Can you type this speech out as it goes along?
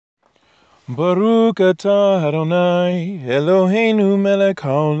Baruch atah Adonai, Eloheinu melech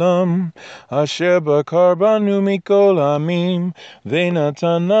haolam, asher bakar banu mikol amim,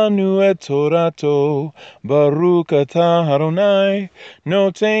 ve'natan lanu et Torato. Baruch atah Adonai,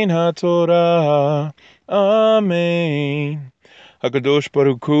 noten haTorah. Amen. HaKadosh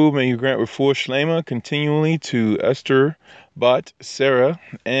Baruch Hu, may you grant refuah shlema continually to Esther, Bat, Sarah,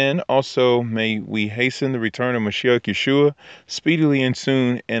 and also may we hasten the return of Mashiach Yeshua speedily and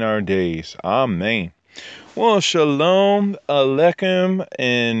soon in our days. Amen. Well, shalom aleichem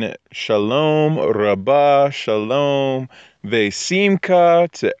and shalom rabbah, shalom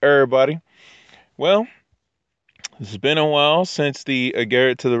vesimka to everybody. Well, it's been a while since the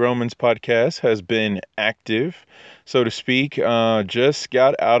Garrett to the Romans podcast has been active, so to speak. Just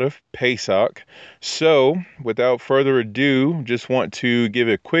got out of Pesach. So, without further ado, just want to give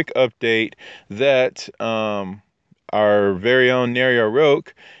a quick update that our very own Neri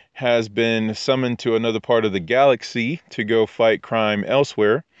Aroch has been summoned to another part of the galaxy to go fight crime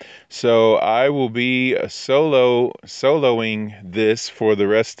elsewhere. So I will be soloing this for the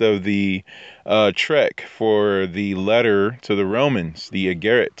rest of the trek for the letter to the Romans, the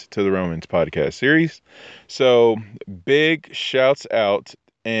Garrett to the Romans podcast series. So big shouts out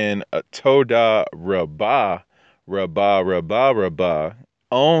and Toda Rabbah, Rabbah,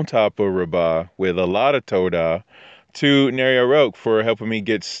 on top of Rabbah with a lot of Toda to Neri Aroch for helping me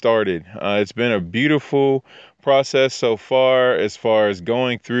get started. It's been a beautiful process so far as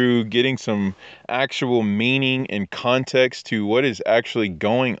going through getting some actual meaning and context to what is actually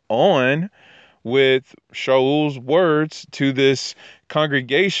going on with Shaul's words to this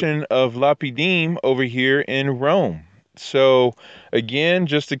congregation of Lapidim over here in Rome. So again,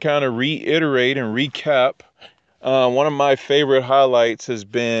 just to kind of reiterate and recap, one of my favorite highlights has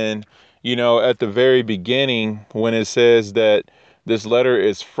been, at the very beginning when it says that this letter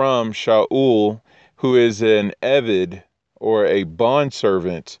is from Shaul, who is an Eved or a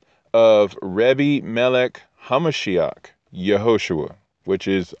bondservant of Rebbe Melech Hamashiach, Yehoshua, which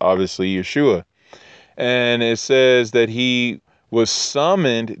is obviously Yeshua. And it says that he was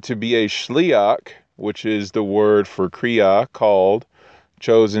summoned to be a shliach, which is the word for kriya, called,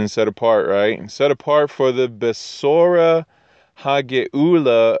 chosen, set apart, right? Set apart for the Besora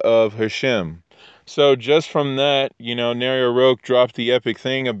Hageula of Hashem. So just from that, Neri Aroch dropped the epic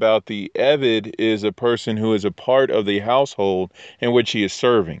thing about the Eved is a person who is a part of the household in which he is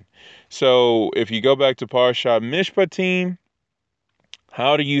serving. So if you go back to Parshat Mishpatim,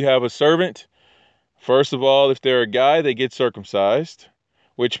 how do you have a servant? First of all, if they're a guy, they get circumcised,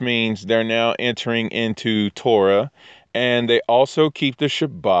 which means they're now entering into Torah. And they also keep the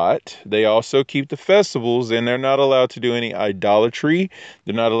Shabbat. They also keep the festivals, and they're not allowed to do any idolatry.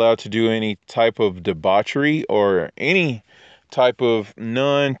 They're not allowed to do any type of debauchery or any type of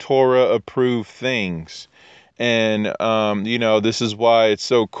non-Torah approved things. And, this is why it's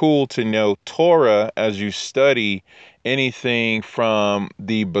so cool to know Torah as you study anything from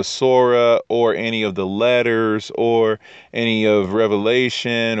the Basora or any of the letters or any of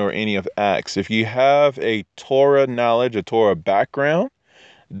Revelation or any of Acts. If you have a Torah knowledge, a Torah background,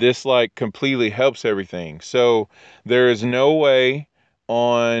 this completely helps everything. So there is no way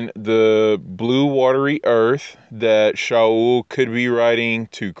on the blue watery earth that Shaul could be writing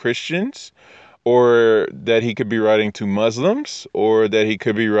to Christians, or that he could be writing to Muslims, or that he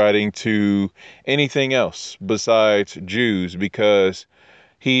could be writing to anything else besides Jews, because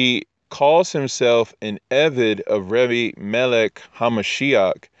he calls himself an Eved of Rebbe Melech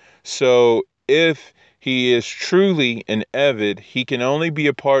Hamashiach. So if he is truly an Eved, he can only be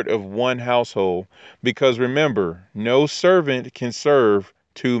a part of one household, because remember, no servant can serve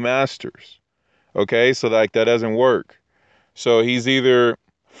two masters. Okay, so that doesn't work. So he's either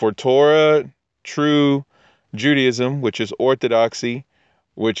for Torah, true Judaism, which is orthodoxy,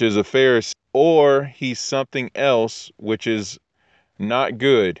 which is a Pharisee, or he's something else, which is not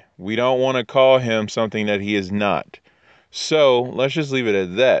good. We don't want to call him something that he is not. So let's just leave it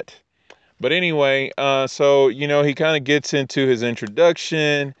at that. But anyway, so, he kind of gets into his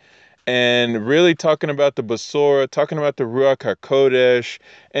introduction and really talking about the Basora, talking about the Ruach HaKodesh.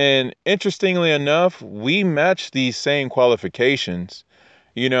 And interestingly enough, we match these same qualifications.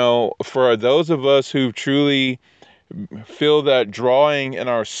 For those of us who truly feel that drawing in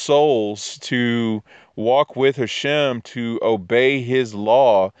our souls to walk with Hashem, to obey his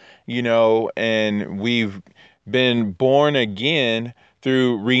law, and we've been born again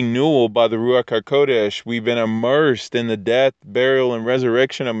through renewal by the Ruach HaKodesh. We've been immersed in the death, burial, and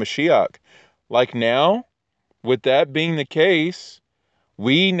resurrection of Mashiach. Like now, with that being the case,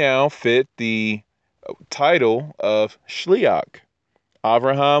 we now fit the title of Shliach.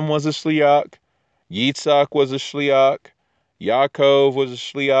 Abraham was a shliach. Yitzhak was a shliach. Yaakov was a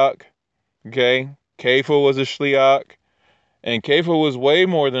shliach. Okay. Kepha was a shliach. And Kepha was way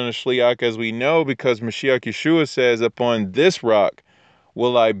more than a shliach, as we know, because Mashiach Yeshua says, upon this rock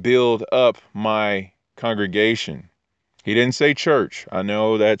will I build up my congregation. He didn't say church. I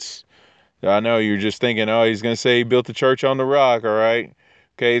know you're just thinking, oh, he's going to say he built the church on the rock, all right?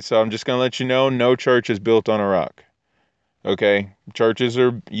 Okay, so I'm just going to let you know, no church is built on a rock. Okay, churches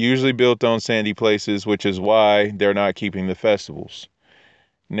are usually built on sandy places, which is why they're not keeping the festivals.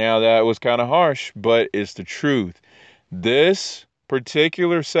 Now, that was kind of harsh, but it's the truth. This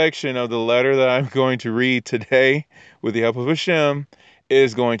particular section of the letter that I'm going to read today, with the help of Hashem,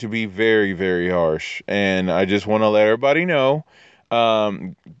 is going to be very, very harsh. And I just want to let everybody know,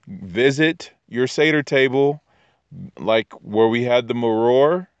 visit your Seder table, like where we had the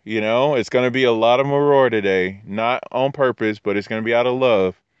maror. It's going to be a lot of maror today, not on purpose, but it's going to be out of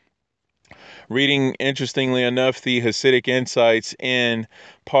love. Reading, interestingly enough, the Hasidic insights in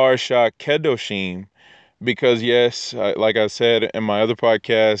Parsha Kedoshim, because yes, like I said in my other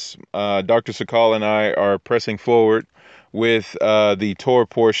podcast, Dr. Sakal and I are pressing forward with the Torah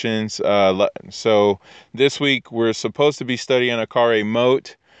portions. So this week we're supposed to be studying Akare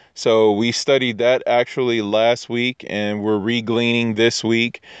Mot. So we studied that actually last week, and we're re-gleaning this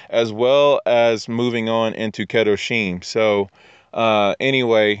week, as well as moving on into Kedoshim. So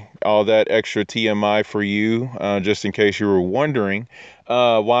anyway, all that extra TMI for you, just in case you were wondering,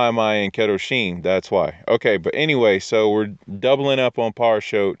 why am I in Kedoshim? That's why. Okay, but anyway, so we're doubling up on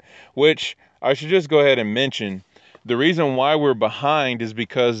Parashot, which I should just go ahead and mention. The reason why we're behind is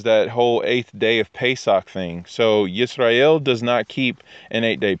because that whole 8th day of Pesach thing. So Yisrael does not keep an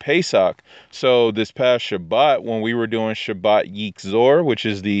 8-day Pesach. So this past Shabbat, when we were doing Shabbat Yikzor, which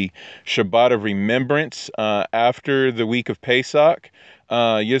is the Shabbat of remembrance after the week of Pesach,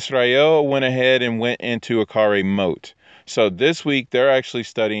 Yisrael went ahead and went into Akare Mot. So this week they're actually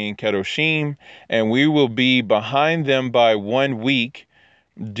studying Kedoshim, and we will be behind them by 1 week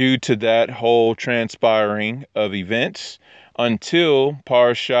due to that whole transpiring of events until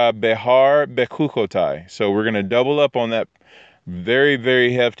Parsha Behar Bekukotai. So we're going to double up on that very,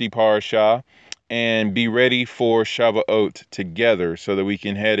 very hefty Parsha and be ready for Shavuot together so that we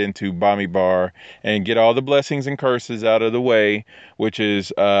can head into Bamidbar and get all the blessings and curses out of the way, which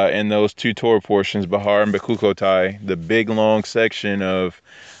is in those 2 Torah portions, Behar and Bekukotai, the big long section of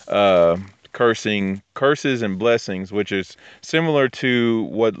curses and blessings, which is similar to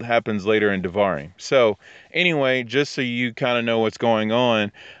what happens later in Devarim. So anyway, just so you kind of know what's going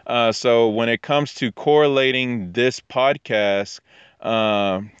on, so when it comes to correlating this podcast,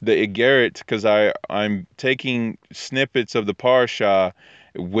 the Igeret, because I'm taking snippets of the Parsha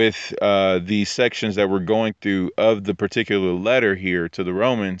with the sections that we're going through of the particular letter here to the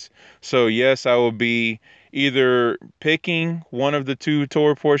Romans. So yes, I will be either picking one of the 2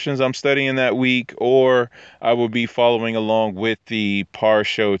 Torah portions I'm studying that week, or I will be following along with the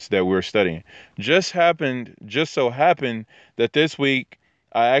Parshots that we're studying. Just so happened that this week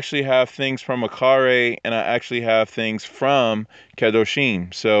I actually have things from Akare, and I actually have things from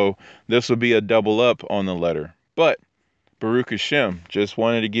Kedoshim. So this will be a double up on the letter. But Baruch Hashem, just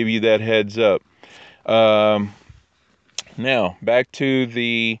wanted to give you that heads up. Now, back to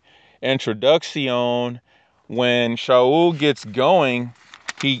the introduction. When Shaul gets going,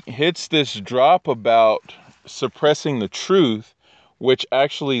 he hits this drop about suppressing the truth, which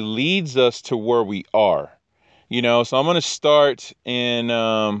actually leads us to where we are. So I'm going to start in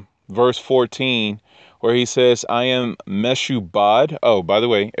verse 14, where he says, I am Meshubad. Oh, by the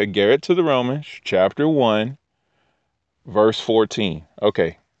way, Igeret to the Romans, chapter 1, verse 14.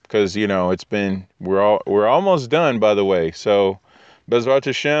 Okay, because, we're almost done, by the way. So, Bezrat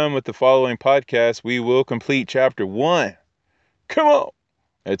Hashem, with the following podcast, we will complete chapter 1. Come on.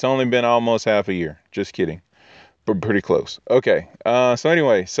 It's only been almost half a year. Just kidding. But pretty close. Okay. So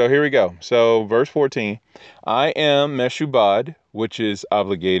anyway, so here we go. So verse 14, I am Meshubad, which is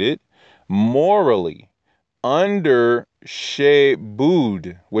obligated, morally, under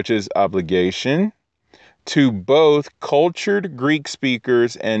Shebud, which is obligation, to both cultured Greek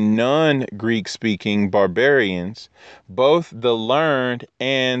speakers and non-Greek speaking barbarians, both the learned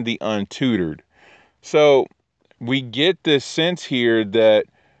and the untutored. So we get this sense here that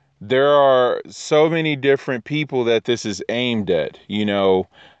there are so many different people that this is aimed at,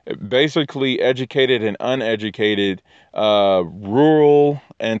 basically educated and uneducated, rural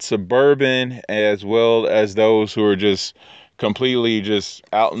and suburban, as well as those who are just completely just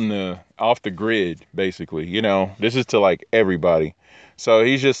off the grid, basically. This is to like everybody. So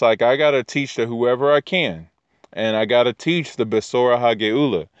he's just like, I got to teach to whoever I can. And I got to teach the Besora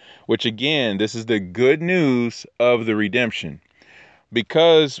HaGeula, which again, this is the good news of the redemption.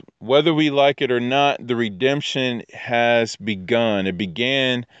 Because whether we like it or not, the redemption has begun. It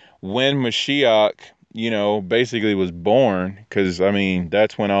began when Mashiach, basically was born, because, I mean,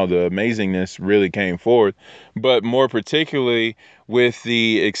 that's when all the amazingness really came forth. But more particularly with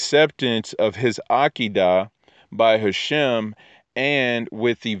the acceptance of his Akedah by Hashem, and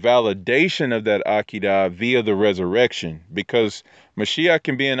with the validation of that Akedah via the resurrection. Because Mashiach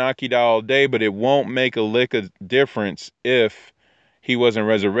can be an Akedah all day, but it won't make a lick of difference if he wasn't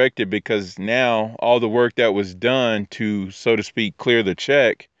resurrected, because now all the work that was done to, so to speak, clear the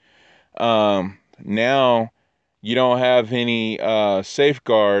check, now you don't have any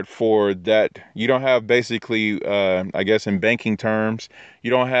safeguard for that. You don't have basically, I guess in banking terms,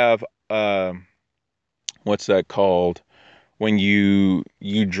 you don't have, what's that called? When you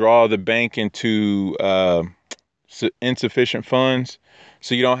draw the bank into insufficient funds.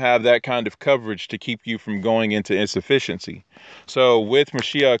 So you don't have that kind of coverage to keep you from going into insufficiency. So with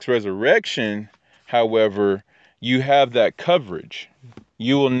Mashiach's resurrection, however, you have that coverage.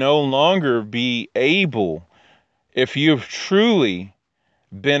 You will no longer be able, if you've truly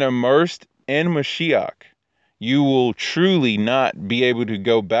been immersed in Mashiach, you will truly not be able to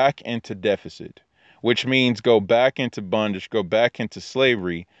go back into deficit, which means go back into bondage, go back into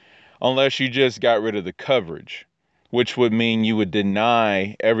slavery, unless you just got rid of the coverage, which would mean you would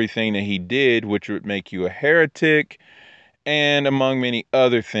deny everything that he did, which would make you a heretic, and among many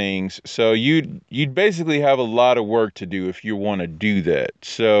other things. So you'd basically have a lot of work to do if you want to do that.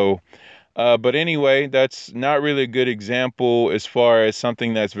 So, but anyway, that's not really a good example as far as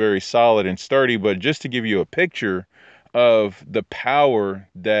something that's very solid and sturdy, but just to give you a picture of the power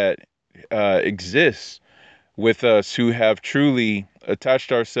that exists with us who have truly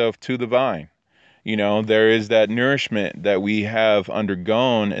attached ourselves to the vine. There is that nourishment that we have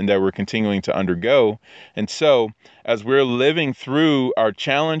undergone and that we're continuing to undergo. And so, as we're living through our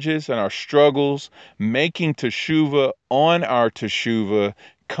challenges and our struggles, making teshuvah on our teshuvah,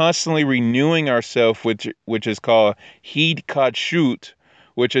 constantly renewing ourselves, which is called hidkadshut,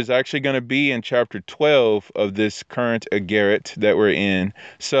 which is actually going to be in chapter 12 of this current Ageret that we're in.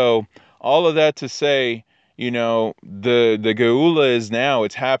 So, all of that to say, the Geula is now,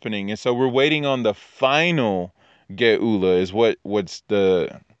 it's happening. And so we're waiting on the final Geula is what's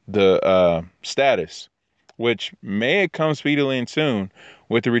the status, which may come speedily and soon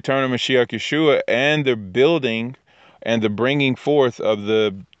with the return of Mashiach Yeshua and the building and the bringing forth of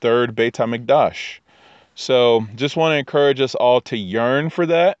the third Beit HaMikdash. So just want to encourage us all to yearn for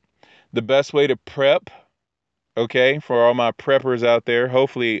that. The best way to prep, okay, for all my preppers out there,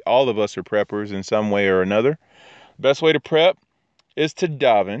 hopefully all of us are preppers in some way or another. Best way to prep is to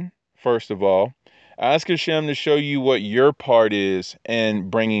daven, first of all. Ask Hashem to show you what your part is in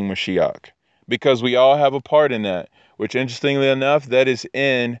bringing Mashiach, because we all have a part in that, which interestingly enough, that is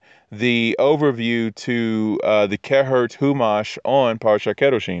in the overview to the Kehert Humash on Parshat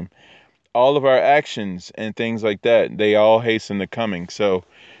Kedoshim. All of our actions and things like that, they all hasten the coming. So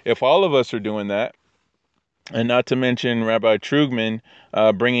if all of us are doing that, and not to mention Rabbi Trugman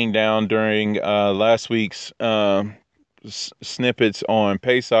bringing down during last week's snippets on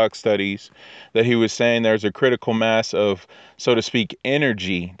Pesach studies, that he was saying there's a critical mass of, so to speak,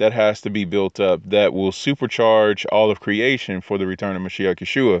 energy that has to be built up that will supercharge all of creation for the return of Mashiach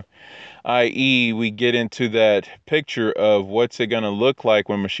Yeshua. I.e., we get into that picture of what's it going to look like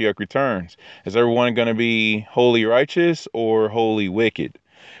when Mashiach returns. Is everyone going to be wholly righteous or wholly wicked?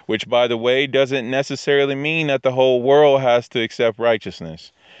 Which, by the way, doesn't necessarily mean that the whole world has to accept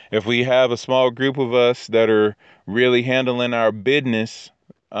righteousness. If we have a small group of us that are really handling our business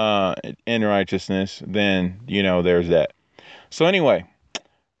in righteousness, then, there's that. So anyway,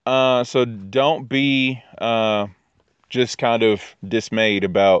 so don't be just kind of dismayed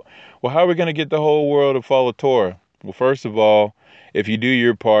about, well, how are we going to get the whole world to follow Torah? Well, first of all, if you do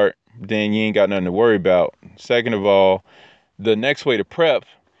your part, then you ain't got nothing to worry about. Second of all, the next way to prep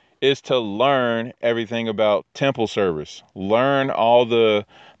is to learn everything about temple service. Learn all the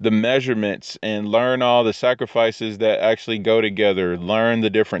measurements and learn all the sacrifices that actually go together. Learn the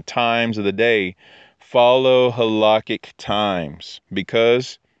different times of the day. Follow halakhic times,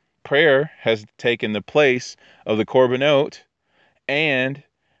 because prayer has taken the place of the korbanot, and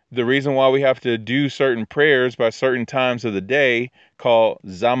the reason why we have to do certain prayers by certain times of the day, called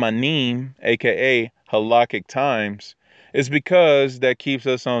zamanim, aka halakhic times, is because that keeps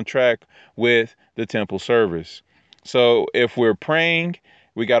us on track with the temple service. So if we're praying,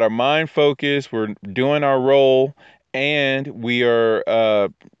 we got our mind focused, we're doing our role, and we are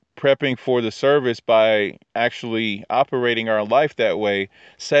prepping for the service by actually operating our life that way,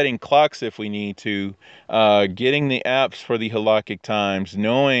 setting clocks if we need to, getting the apps for the halakhic times,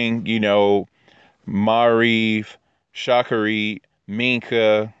 knowing, Mariv, Shacharit,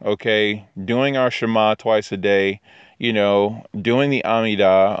 Minka, okay, doing our Shema twice a day, doing the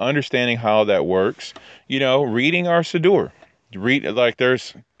Amidah, understanding how that works, reading our Siddur.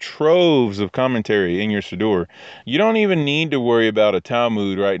 There's troves of commentary in your Siddur. You don't even need to worry about a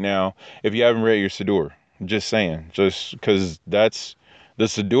Talmud right now if you haven't read your Siddur. Just saying, just because the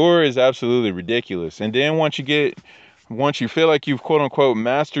Siddur is absolutely ridiculous. And then once you feel like you've quote unquote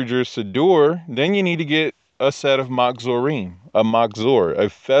mastered your Siddur, then you need to get a set of Machzorim, a Machzor, a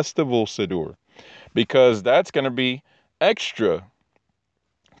festival Siddur, because that's going to be extra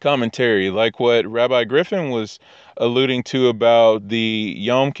commentary, like what Rabbi Griffin was alluding to about the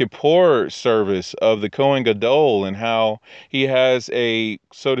Yom Kippur service of the Kohen Gadol, and how he has a,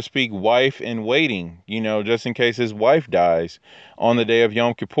 so to speak, wife in waiting, just in case his wife dies on the day of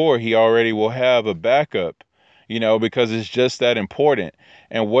Yom Kippur, he already will have a backup, because it's just that important.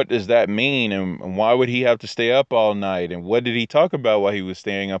 And what does that mean? And why would he have to stay up all night? And what did he talk about while he was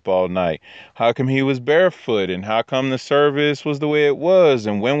staying up all night? How come he was barefoot? And how come the service was the way it was?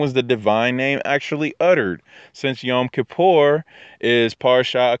 And when was the divine name actually uttered? Since Yom Kippur is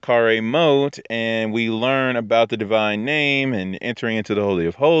Parsha Akare Mot, and we learn about the divine name and entering into the Holy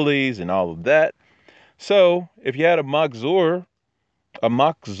of Holies and all of that. So if you had a Machzor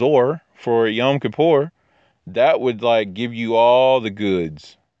for Yom Kippur, that would give you all the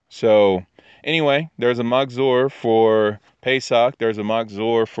goods. So anyway, there's a Machzor for Pesach, there's a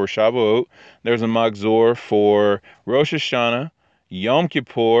Machzor for Shavuot, there's a Machzor for Rosh Hashanah, Yom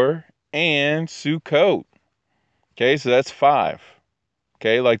Kippur, and Sukkot. Okay, so that's 5.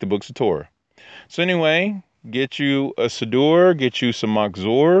 Okay, like the books of Torah. So anyway, get you a Siddur, get you some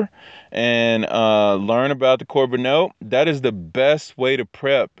Machzor, and learn about the Korbanot. That is the best way to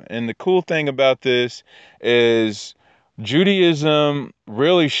prep. And the cool thing about this is Judaism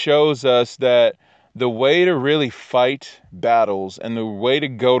really shows us that the way to really fight battles and the way to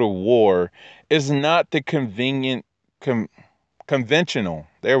go to war is not the conventional.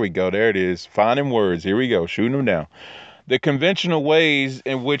 There we go. There it is. Finding words. Here we go. Shooting them down. The conventional ways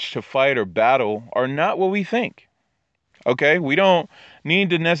in which to fight or battle are not what we think. Okay? We don't need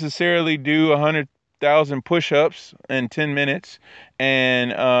to necessarily do 100,000 push-ups in 10 minutes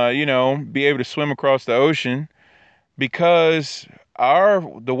and, be able to swim across the ocean, because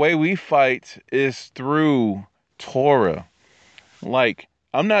the way we fight is through Torah.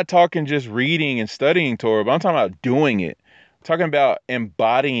 I'm not talking just reading and studying Torah, but I'm talking about doing it. I'm talking about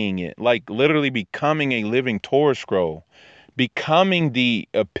embodying it, literally becoming a living Torah scroll, becoming the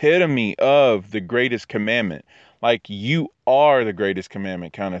epitome of the greatest commandment. You are the greatest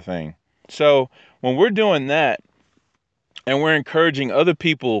commandment kind of thing. So when we're doing that and we're encouraging other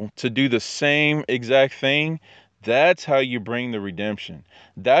people to do the same exact thing, that's how you bring the redemption.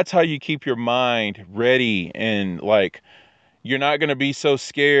 That's how you keep your mind ready, and you're not going to be so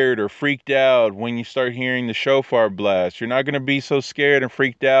scared or freaked out when you start hearing the shofar blast. You're not going to be so scared and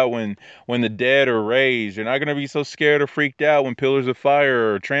freaked out when the dead are raised. You're not going to be so scared or freaked out when pillars of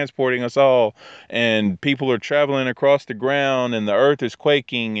fire are transporting us all and people are traveling across the ground and the earth is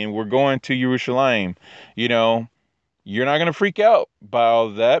quaking and we're going to Jerusalem. You're not going to freak out by all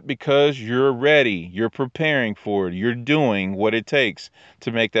of that because you're ready. You're preparing for it. You're doing what it takes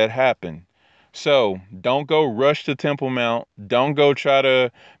to make that happen. So don't go rush to Temple Mount. Don't go try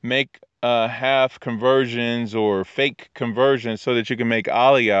to make half conversions or fake conversions so that you can make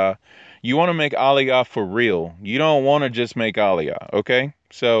Aliyah. You want to make Aliyah for real. You don't want to just make Aliyah, okay?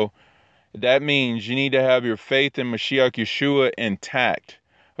 So that means you need to have your faith in Mashiach Yeshua intact,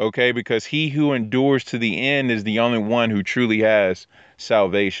 okay? Because he who endures to the end is the only one who truly has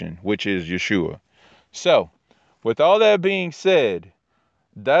salvation, which is Yeshua. So with all that being said,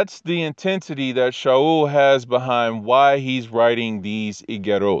 that's the intensity that Shaul has behind why he's writing these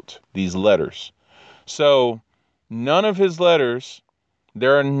Igerot, these letters. So none of his letters,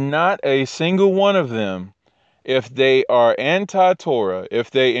 there are not a single one of them, if they are anti-Torah,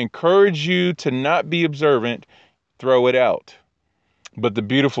 if they encourage you to not be observant, throw it out. But the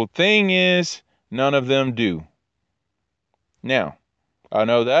beautiful thing is, none of them do. Now, I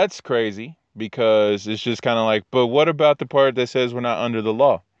know that's crazy, because it's just kind of but what about the part that says we're not under the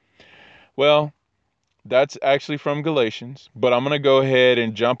law? Well, that's actually from Galatians, but I'm going to go ahead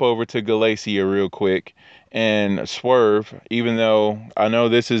and jump over to Galatia real quick and swerve, even though I know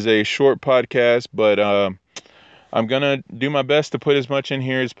this is a short podcast, but I'm going to do my best to put as much in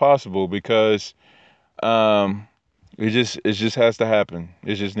here as possible, because It just has to happen.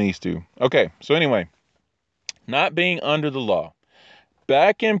 It just needs to. Okay, so anyway, not being under the law.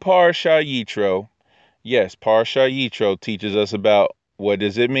 Back in Parsha Yitro, yes, Parsha Yitro teaches us about what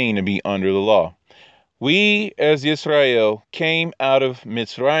does it mean to be under the law. We, as Yisrael, came out of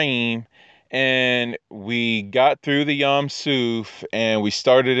Mitzrayim and we got through the Yam Suf and we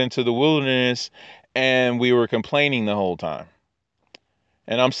started into the wilderness and we were complaining the whole time.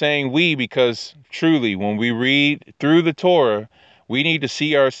 And I'm saying we because truly, when we read through the Torah, we need to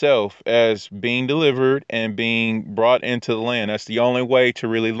see ourselves as being delivered and being brought into the land. That's the only way to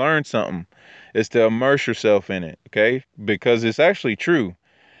really learn something, is to immerse yourself in it, okay? Because it's actually true.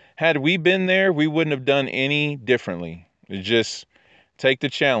 Had we been there, we wouldn't have done any differently. Just take the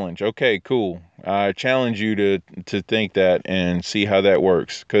challenge. Okay, cool. I challenge you to think that and see how that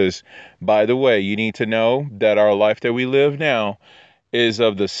works. Because, by the way, you need to know that our life that we live now is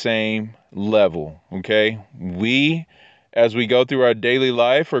of the same level, okay? We, as we go through our daily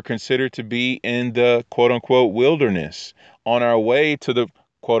life, are considered to be in the quote-unquote wilderness on our way to the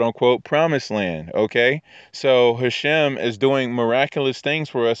quote-unquote promised land, okay? So Hashem is doing miraculous things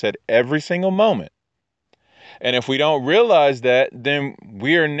for us at every single moment. And if we don't realize that, then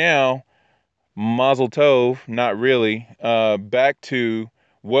we are now Mazel Tov, not really, back to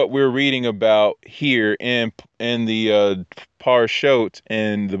what we're reading about here in the Parshot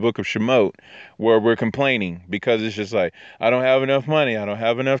in the book of Shemot, where we're complaining because it's just like, I don't have enough money, I don't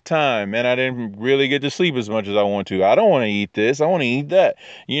have enough time, and I didn't really get to sleep as much as I want to. I don't want to eat this, I want to eat that.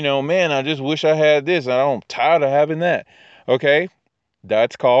 Man, I just wish I had this, I'm tired of having that. Okay,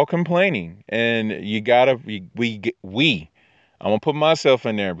 that's called complaining, and you gotta we. I'm gonna put myself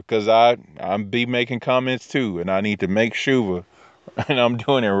in there because I'm be making comments too, and I need to make shuva, and I'm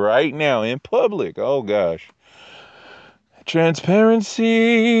doing it right now in public. Oh gosh,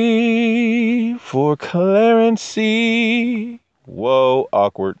 transparency for clarity. Whoa,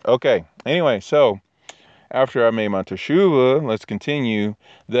 awkward. Okay. Anyway, so after I made my teshuva, let's continue.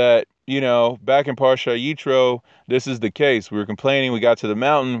 That back in Parsha Yitro, this is the case. We were complaining. We got to the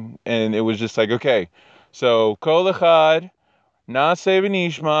mountain, and it was just like, okay, so kol echad. Naaseh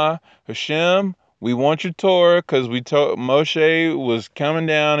v'nishma, Hashem, we want your Torah, because we told Moshe was coming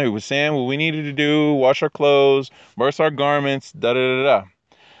down, he was saying what we needed to do, wash our clothes, burst our garments, da-da-da-da.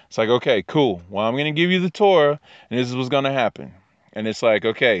 It's like, okay, cool. Well, I'm going to give you the Torah, and this is what's going to happen. And it's like,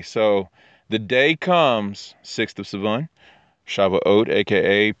 okay, so the day comes, 6th of Sivan, Shavuot,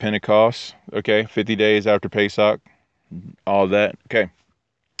 a.k.a. Pentecost, okay, 50 days after Pesach, all that, okay.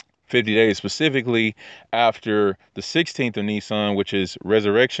 50 days specifically after the 16th of Nisan, which is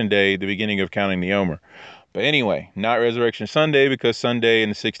Resurrection Day, the beginning of counting the Omer. But anyway, not Resurrection Sunday, because Sunday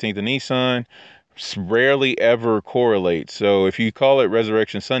and the 16th of Nisan rarely ever correlate. So if you call it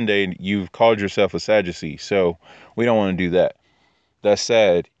Resurrection Sunday, you've called yourself a Sadducee. So we don't want to do that. That's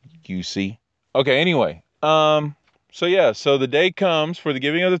sad, you see. Okay, anyway. So the day comes for the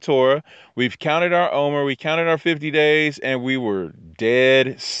giving of the Torah. We've counted our Omer, we counted our 50 days, and we were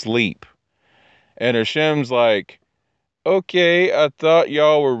dead sleep. And Hashem's like, okay, I thought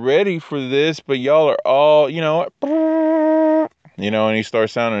y'all were ready for this, but y'all are all, and he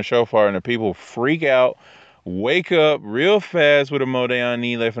starts sounding a shofar, and the people freak out, wake up real fast with a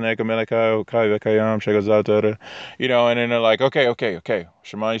Modayani, Lefaneka Melaka, Kai Vekayam, Shegazatara, and then they're like, okay,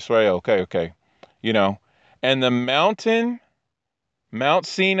 Shema Yisrael, okay, and the mountain, Mount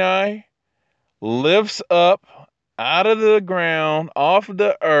Sinai, lifts up out of the ground, off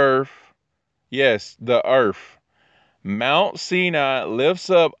the earth. Yes, the earth. Mount Sinai lifts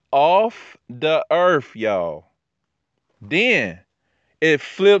up off the earth, y'all. Then it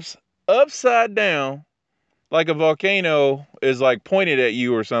flips upside down like a volcano is like pointed at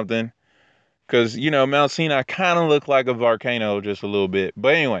you or something. Because, Mount Sinai kind of looked like a volcano just a little bit.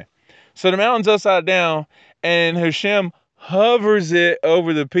 But anyway, so the mountain's upside down and Hashem hovers it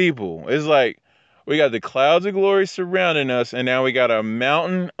over the people. It's like we got the clouds of glory surrounding us, and now we got a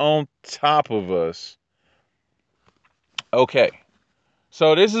mountain on top of us. Okay,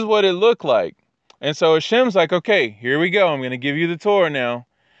 so this is what it looked like. And so Hashem's like, okay, here we go. I'm going to give you the Torah now.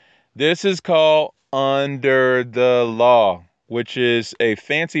 This is called under the law, which is a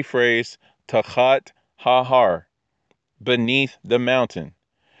fancy phrase, tachat hahar, beneath the mountain.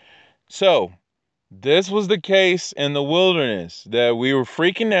 So this was the case in the wilderness, that we were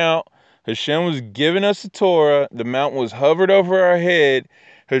freaking out. Hashem was giving us the Torah. The mountain was hovered over our head.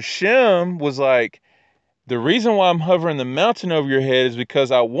 Hashem was like, the reason why I'm hovering the mountain over your head is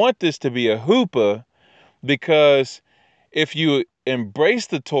because I want this to be a huppah, because if you embrace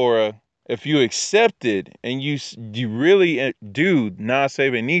the Torah, if you accept it, and you really do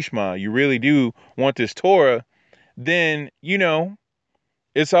Naaseh v'nishma, you really do want this Torah, then,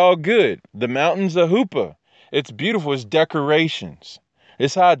 it's all good. The mountain's a hoopah. It's beautiful. It's decorations.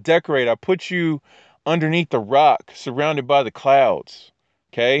 It's how I decorate. I put you underneath the rock, surrounded by the clouds.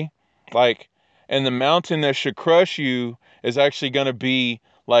 Okay? Like, and the mountain that should crush you is actually going to be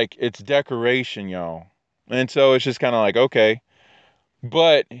like its decoration, y'all. And so it's just kind of like, okay.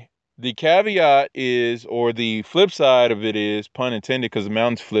 But the caveat is, or the flip side of it is, pun intended, because the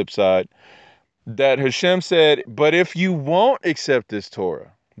mountain's flip side, that Hashem said, but if you won't accept this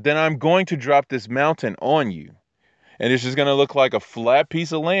Torah, then I'm going to drop this mountain on you. And it's just going to look like a flat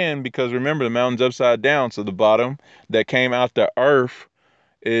piece of land, because remember, the mountain's upside down. So the bottom that came out the earth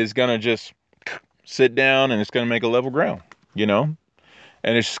is going to just sit down and it's going to make a level ground, you know?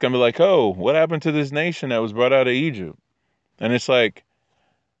 And it's just going to be like, oh, what happened to this nation that was brought out of Egypt? And it's like,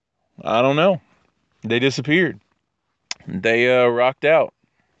 I don't know. They disappeared. They rocked out,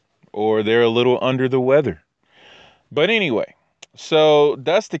 or they're a little under the weather. But anyway, so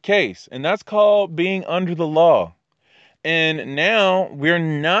that's the case. And that's called being under the law. And now we're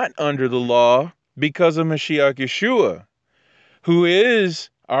not under the law because of Mashiach Yeshua, who is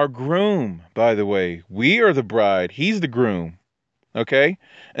our groom, by the way. We are the bride. He's the groom. Okay?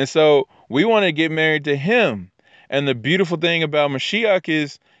 And so we want to get married to him. And the beautiful thing about Mashiach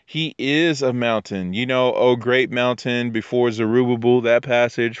is he is a mountain. Oh, great mountain before Zerubbabel, that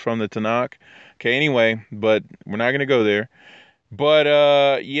passage from the Tanakh. Okay, anyway, but we're not going to go there.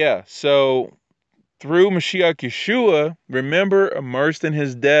 But yeah, so through Mashiach Yeshua, remember, immersed in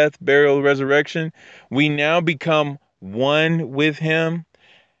his death, burial, resurrection, we now become one with him.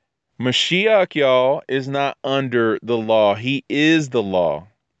 Mashiach, y'all, is not under the law. He is the law.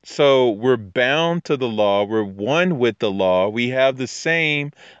 So we're bound to the law. We're one with the law. We have the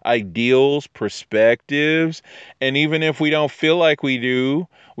same ideals, perspectives, and even if we don't feel like we do,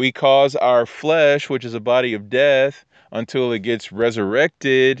 we cause our flesh, which is a body of death, until it gets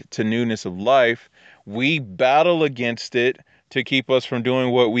resurrected to newness of life. We battle against it to keep us from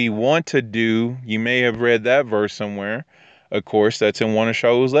doing what we want to do. You may have read that verse somewhere. Of course, that's in one of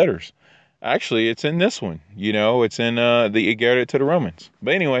Shaul's letters. Actually, it's in this one. It's in the Iggeret to the Romans.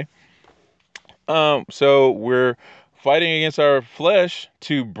 But anyway, so we're fighting against our flesh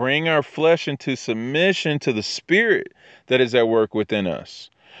to bring our flesh into submission to the spirit that is at work within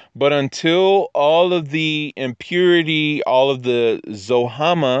us. But until all of the impurity, all of the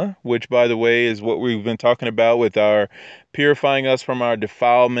Zohama, which, by the way, is what we've been talking about with our purifying us from our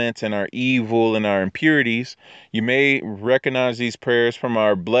defilements and our evil and our impurities, you may recognize these prayers from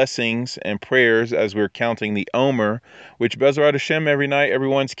our blessings and prayers as we're counting the Omer, which Bezrat Hashem every night,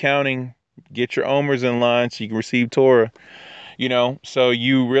 everyone's counting. Get your Omers in line so you can receive Torah. So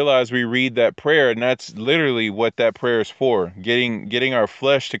you realize we read that prayer, and that's literally what that prayer is for. Getting our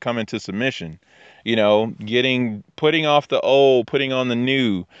flesh to come into submission, putting off the old, putting on the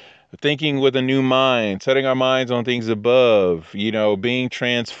new, thinking with a new mind, setting our minds on things above, being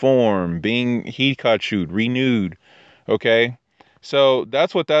transformed, being hikachut, renewed. Okay. So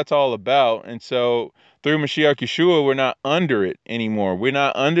that's what that's all about. And so through Mashiach Yeshua, we're not under it anymore. We're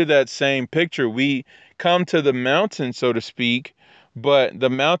not under that same picture. We come to the mountain, so to speak, but the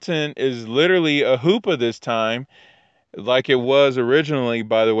mountain is literally a hoopah this time, like it was originally,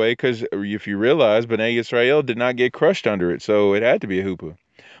 by the way, because if you realize, Bnei Yisrael did not get crushed under it, so it had to be a hoopah.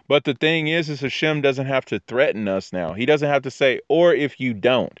 But the thing is Hashem doesn't have to threaten us now. He doesn't have to say, or if you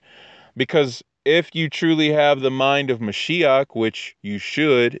don't, because if you truly have the mind of Mashiach, which you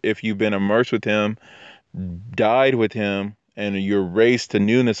should, if you've been immersed with him, died with him, and you're raised to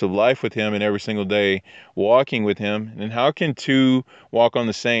newness of life with him, and every single day walking with him, then how can two walk on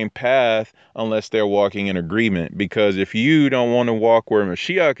the same path unless they're walking in agreement? Because if you don't want to walk where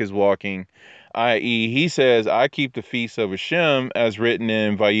Mashiach is walking, i.e., he says, I keep the feast of Hashem as written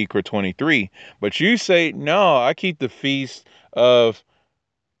in Vayikra 23. But you say, no, I keep the feast of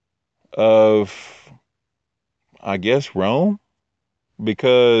I guess Rome,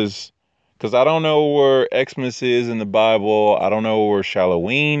 because I don't know where Xmas is in the Bible. I don't know where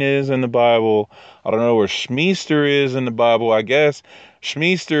Halloween is in the Bible. I don't know where Shmeester is in the Bible. I guess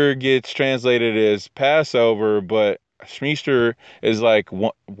Shmeester gets translated as Passover, but Shmeester is like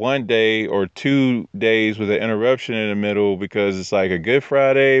one day or 2 days with an interruption in the middle, because it's like a Good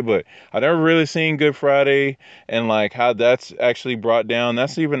Friday, but I never really seen Good Friday and like how that's actually brought down.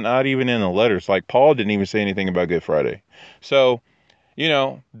 That's even not even in the letters. Like Paul didn't even say anything about Good Friday. So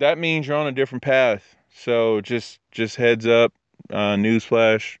that means you're on a different path. So just heads up,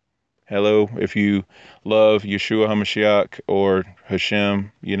 newsflash. Hello, if you love Yeshua HaMashiach or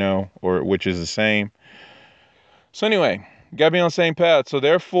Hashem, or which is the same. So anyway, Got to be on the same path. So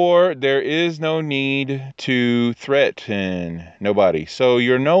therefore, there is no need to threaten nobody. So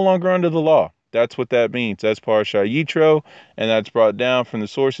you're no longer under the law. That's what that means. That's Parashat Yitro, and that's brought down from the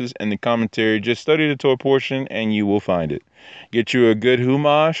sources and the commentary. Just study the Torah portion, and you will find it. Get you a good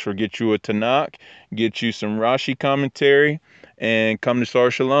Humash, or get you a Tanakh, get you some Rashi commentary, and come to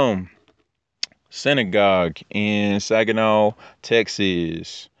Sar Shalom Synagogue in Saginaw,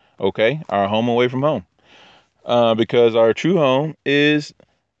 Texas. Okay, our home away from home. Because our true home is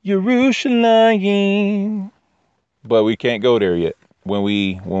Yerushalayim, but we can't go there yet. When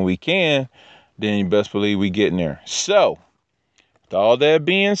we can, then you best believe we getting there. So, with all that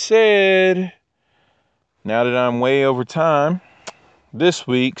being said, now that I'm way over time, this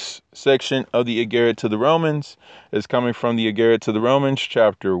week's section of the Iggeret to the Romans is coming from the Iggeret to the Romans,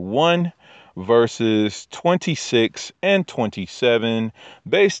 chapter 1, verses 26 and 27,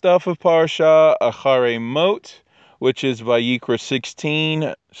 based off of Parsha Acharei Mot, which is Vayikra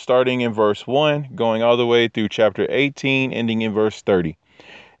 16, starting in verse 1, going all the way through chapter 18, ending in verse 30.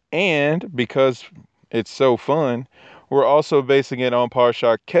 And because it's so fun, we're also basing it on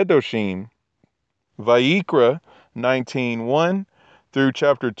Parsha Kedoshim, Vayikra 19:1 through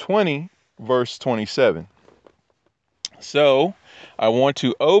chapter 20, verse 27. So, I want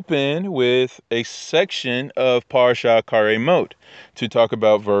to open with a section of Parsha Acharei Mot to talk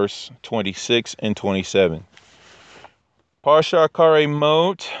about verse 26 and 27. Parsha Acharei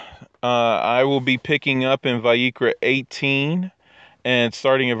Mot, I will be picking up in Vayikra 18 and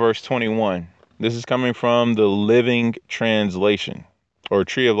starting at verse 21. This is coming from the Living Translation, or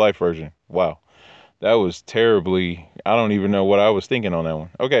Tree of Life version. Wow. That was terribly, I don't even know what I was thinking on that one.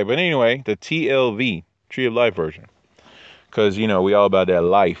 Okay, but anyway, the TLV, Tree of Life version. Because, we all about that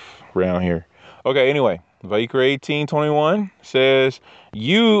life around here. Okay, anyway, Vayikra 18:21 says,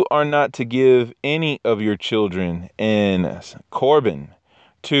 "You are not to give any of your children in Korban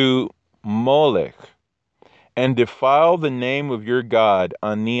to Molech, and defile the name of your God,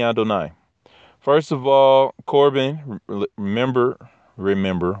 Ani Adonai." First of all, Korban, remember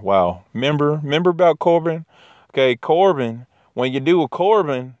about Korban? Okay, Korban, when you do a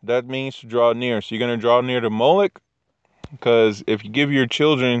Korban, that means to draw near. So you're going to draw near to Molech, because if you give your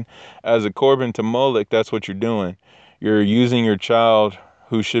children as a Korban to Molech, that's what you're doing. You're using your child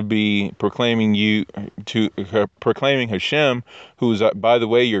who should be proclaiming Hashem, who's, by the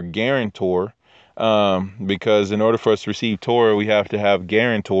way, your guarantor. Because in order for us to receive Torah, we have to have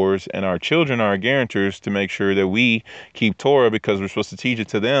guarantors, and our children are guarantors to make sure that we keep Torah, because we're supposed to teach it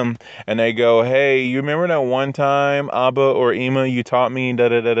to them. And they go, "Hey, you remember that one time, Abba or Ima, you taught me da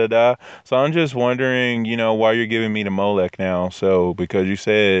da da da da? So I'm just wondering, why you're giving me to Molech now? So because you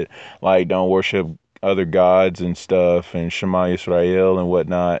said, like, don't worship other gods and stuff, and Shema Yisrael and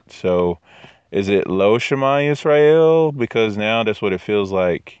whatnot. So is it Lo Shema Yisrael? Because now that's what it feels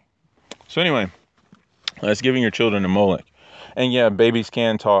like." So anyway, that's giving your children to Molech. And yeah, babies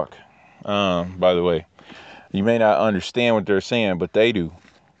can talk. By the way, you may not understand what they're saying, but they do.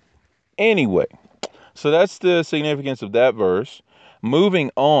 Anyway, so that's the significance of that verse.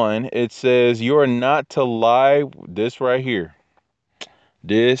 Moving on, it says, "You are not to lie." This right here.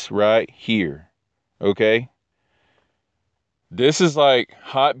 Okay? This is like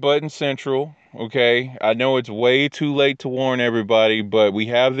hot button central. Okay? I know it's way too late to warn everybody, but we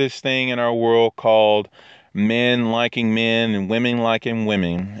have this thing in our world called men liking men and women liking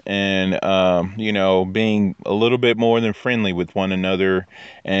women, and being a little bit more than friendly with one another,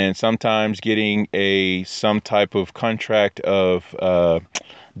 and sometimes getting some type of contract of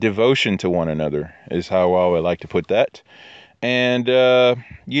devotion to one another is how I would like to put that. And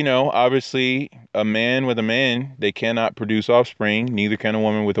obviously a man with a man, they cannot produce offspring, neither can a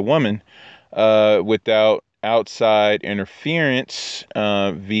woman with a woman, without outside interference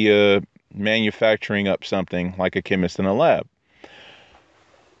via manufacturing up something like a chemist in a lab.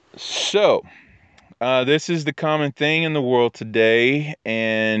 So, this is the common thing in the world today,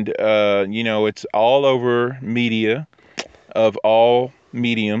 and it's all over media of all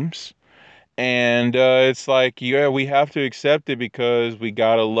mediums, and it's like, yeah, we have to accept it because we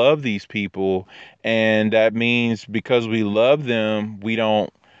gotta love these people, and that means because we love them, we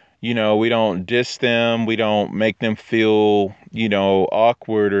don't diss them. We don't make them feel,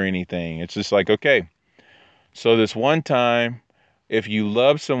 awkward or anything. It's just like, okay, so this one time, if you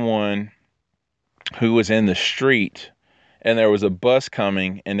love someone who was in the street and there was a bus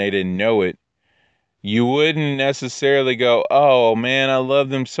coming and they didn't know it, you wouldn't necessarily go, "Oh man, I love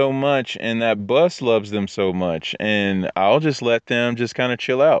them so much, and that bus loves them so much, and I'll just let them just kind of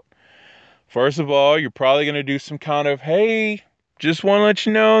chill out." First of all, you're probably going to do some kind of, "Hey, Just want to let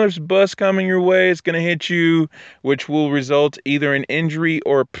you know there's a bus coming your way. It's going to hit you, which will result either in injury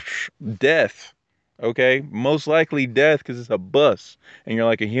or death. Okay? Most likely death because it's a bus and you're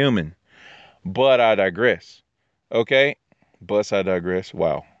like a human. But I digress. Okay? Bus, I digress.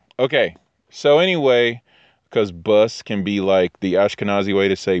 Wow. Okay. So anyway, because bus can be like the Ashkenazi way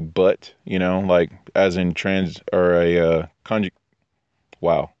to say but, like as in trans or a conjugate.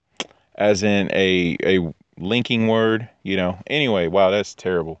 Wow. As in a linking word, Anyway, wow, that's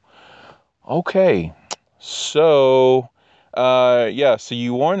terrible. Okay. So, yeah, so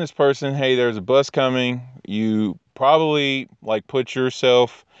you warn this person, hey, there's a bus coming. You probably like put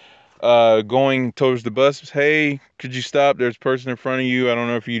yourself going towards the bus. Hey, could you stop? There's a person in front of you. I don't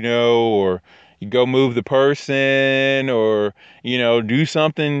know if you know, or you go move the person, or, do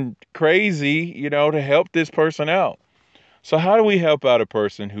something crazy, to help this person out. So how do we help out a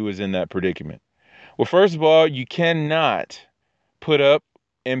person who is in that predicament? Well, first of all, you cannot put up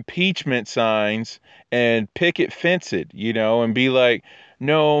impeachment signs and picket fence it, and be like,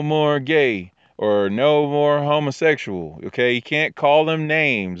 no more gay or no more homosexual. Okay. You can't call them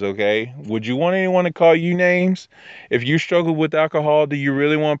names. Okay. Would you want anyone to call you names? If you struggle with alcohol, do you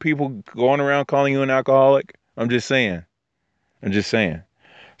really want people going around calling you an alcoholic? I'm just saying.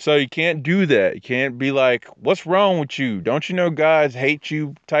 So you can't do that. You can't be like, what's wrong with you? Don't you know guys hate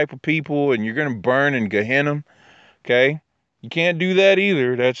you type of people and you're going to burn in Gehenna? Okay. You can't do that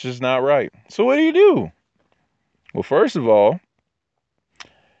either. That's just not right. So what do you do? Well, first of all,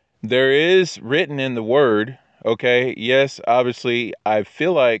 there is written in the word. Okay. Yes, obviously, I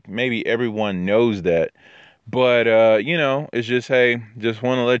feel like maybe everyone knows that. But, it's just, hey, just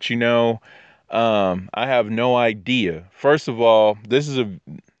want to let you know, I have no idea. First of all, this is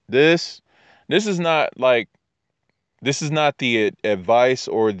not like, this is not the advice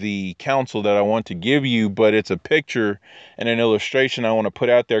or the counsel that I want to give you, but it's a picture and an illustration I want to put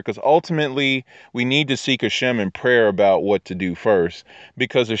out there because ultimately we need to seek Hashem in prayer about what to do first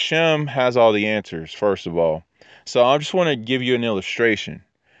because Hashem has all the answers, first of all. So I just want to give you an illustration,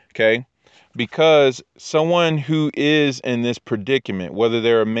 okay? Because someone who is in this predicament, whether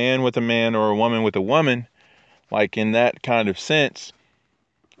they're a man with a man or a woman with a woman, like in that kind of sense,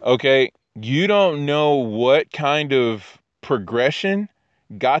 okay, you don't know what kind of progression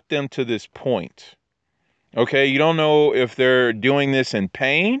got them to this point. Okay, you don't know if they're doing this in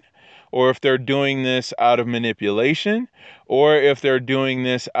pain or if they're doing this out of manipulation or if they're doing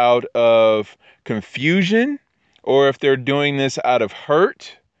this out of confusion or if they're doing this out of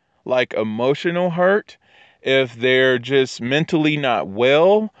hurt, like emotional hurt, if they're just mentally not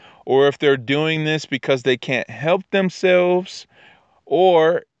well, or if they're doing this because they can't help themselves,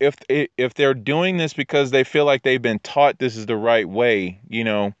 or if they're doing this because they feel like they've been taught this is the right way,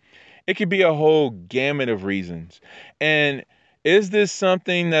 it could be a whole gamut of reasons. And is this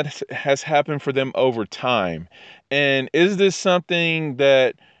something that has happened for them over time? And is this something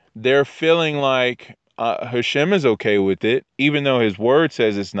that they're feeling like Hashem is okay with it, even though his word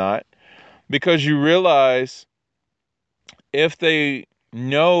says it's not? Because you realize if they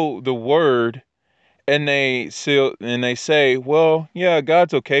know the word, and they say, well, yeah,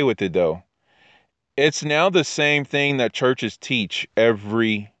 God's okay with it though. It's now the same thing that churches teach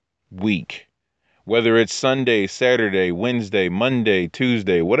every week, whether it's Sunday, Saturday, Wednesday, Monday,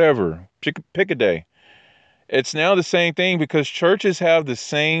 Tuesday, whatever, pick a day. It's now the same thing because churches have the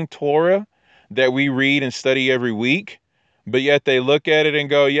same Torah that we read and study every week, but yet they look at it and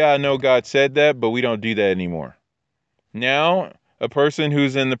go, yeah, I know God said that, but we don't do that anymore. Now, a person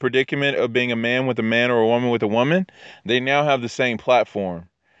who's in the predicament of being a man with a man or a woman with a woman, they now have the same platform.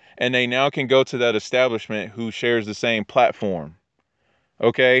 And they now can go to that establishment who shares the same platform.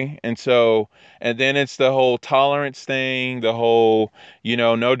 Okay? And then it's the whole tolerance thing, the whole,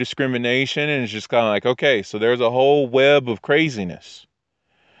 no discrimination. And it's just kind of like, okay, so there's a whole web of craziness.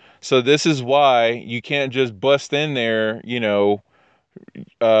 So this is why you can't just bust in there,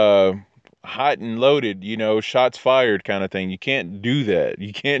 hot and loaded, shots fired kind of thing. You can't do that.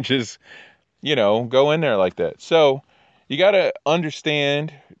 You can't just, go in there like that. So you got to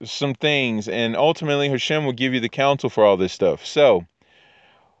understand some things, and ultimately Hashem will give you the counsel for all this stuff. So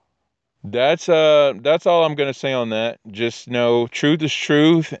that's all I'm going to say on that. Just know truth is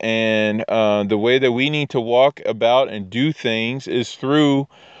truth, and the way that we need to walk about and do things is through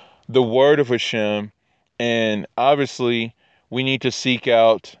the word of Hashem, and obviously we need to seek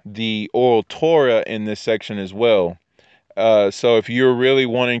out the oral Torah in this section as well. So if you're really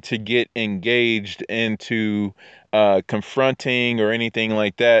wanting to get engaged into confronting or anything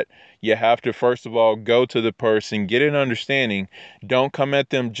like that. You have to first of all go to the person, get an understanding. Don't come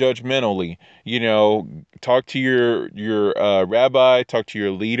at them judgmentally. You know, talk to your rabbi, talk to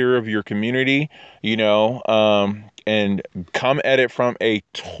your leader of your community. And come at it from a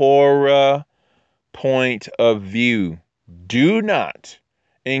Torah point of view. Do not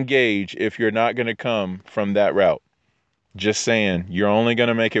engage if you're not going to come from that route. Just saying, you're only going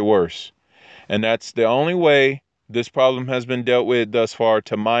to make it worse. And that's the only way this problem has been dealt with thus far,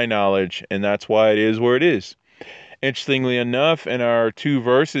 to my knowledge, and that's why it is where it is. Interestingly enough, in our 2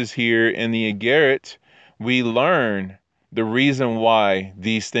 verses here in the Iggeret, we learn the reason why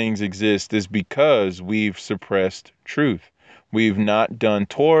these things exist is because we've suppressed truth. We've not done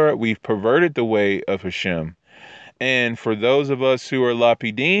Torah. We've perverted the way of Hashem. And for those of us who are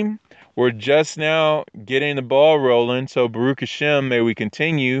Lapidim, we're just now getting the ball rolling. So Baruch Hashem, may we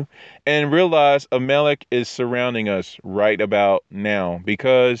continue and realize Amalek is surrounding us right about now.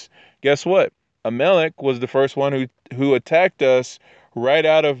 Because guess what? Amalek was the first one who attacked us right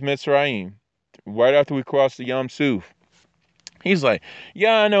out of Mitzrayim, right after we crossed the Yam Suf. He's like,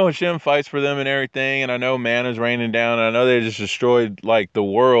 yeah, I know Hashem fights for them and everything, and I know manna's raining down, and I know they just destroyed like the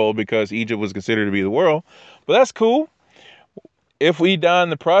world because Egypt was considered to be the world, but that's cool. If we die in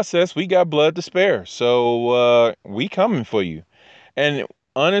the process, we got blood to spare, so we coming for you. And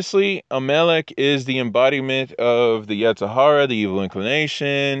honestly, Amalek is the embodiment of the Yetzer Hara, the evil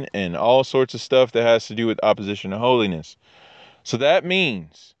inclination, and all sorts of stuff that has to do with opposition to holiness. So that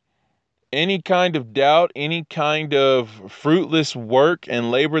means any kind of doubt, any kind of fruitless work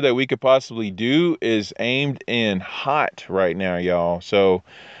and labor that we could possibly do is aimed in hot right now, y'all. So,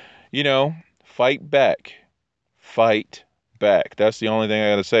 fight back. Fight back. That's the only thing I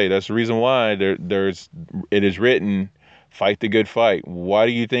gotta say. That's the reason why it is written, fight the good fight. Why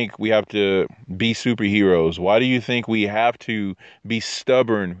do you think we have to be superheroes? Why do you think we have to be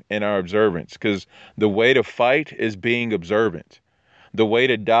stubborn in our observance? Because the way to fight is being observant. The way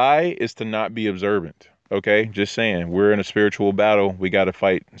to die is to not be observant. Okay? Just saying. We're in a spiritual battle. We got to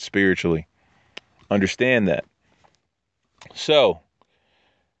fight spiritually. Understand that. So,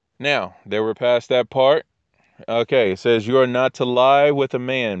 now that we're past that part, okay, it says, you are not to lie with a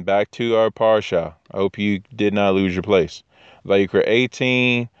man. Back to our parsha. I hope you did not lose your place. Vayikra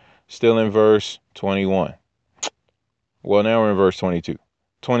 18, still in verse 21. Well, now we're in verse 22.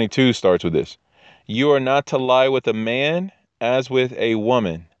 22 starts with this. You are not to lie with a man as with a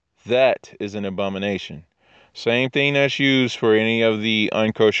woman. That is an abomination. Same thing that's used for any of the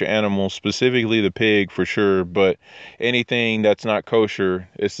unkosher animals, specifically the pig for sure, but anything that's not kosher,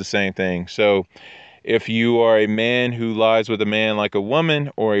 it's the same thing. So if you are a man who lies with a man like a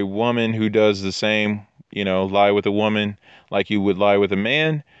woman, or a woman who does the same, lie with a woman like you would lie with a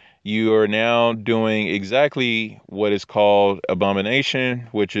man, you are now doing exactly what is called abomination,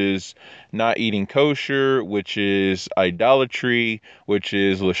 which is not eating kosher, which is idolatry, which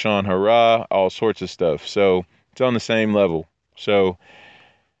is Lashon Hara, all sorts of stuff. So it's on the same level. So,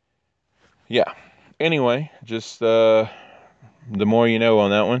 yeah. Anyway, just the more you know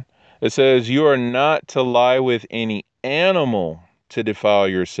on that one. It says, you are not to lie with any animal to defile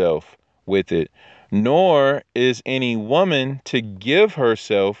yourself with it, nor is any woman to give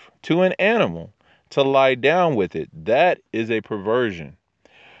herself to an animal to lie down with it. That is a perversion.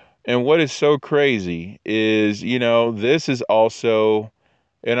 And what is so crazy is, this is also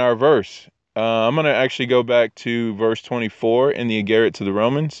in our verse. I'm going to actually go back to verse 24 in the Iggeret to the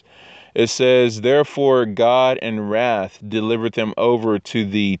Romans. It says, therefore God in wrath delivered them over to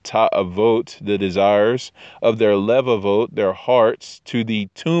the ta'avot, the desires of their levavot, their hearts, to the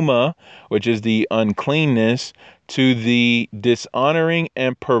tuma, which is the uncleanness, to the dishonoring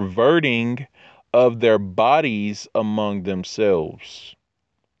and perverting of their bodies among themselves.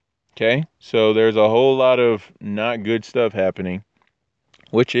 Okay, so there's a whole lot of not good stuff happening,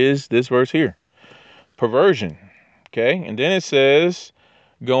 which is this verse here. Perversion. Okay, and then it says,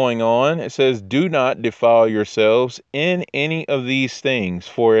 going on, it says, do not defile yourselves in any of these things,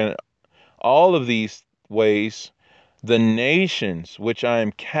 for in all of these ways the nations which I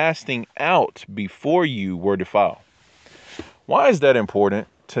am casting out before you were defiled. Why is that important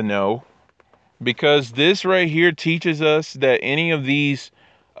to know? Because this right here teaches us that any of these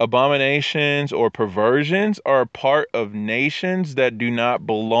abominations or perversions are a part of nations that do not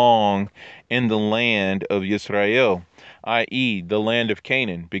belong in the land of Yisrael, i.e. the land of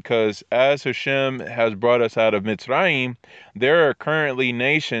Canaan. Because as Hashem has brought us out of Mitzrayim, there are currently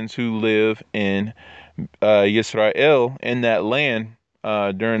nations who live in Yisrael, in that land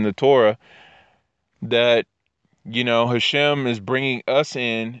during the Torah, that Hashem is bringing us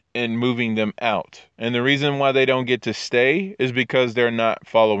in and moving them out. And the reason why they don't get to stay is because they're not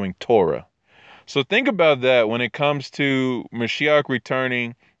following Torah. So think about that when it comes to Mashiach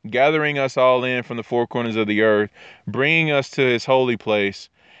returning, gathering us all in from the four corners of the earth, bringing us to his holy place.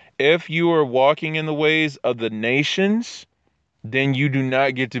 If you are walking in the ways of the nations, then you do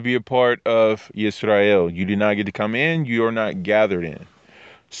not get to be a part of Yisrael. You do not get to come in. You are not gathered in.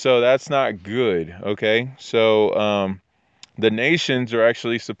 So that's not good, okay? So the nations are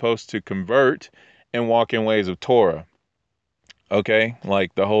actually supposed to convert and walk in ways of Torah. Okay,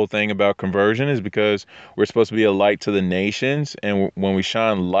 like the whole thing about conversion is because we're supposed to be a light to the nations. And when we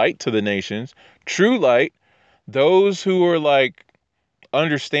shine light to the nations, true light, those who are like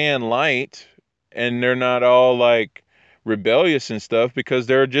understand light and they're not all like rebellious and stuff, because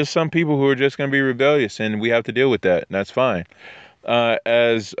there are just some people who are just going to be rebellious and we have to deal with that. And that's fine.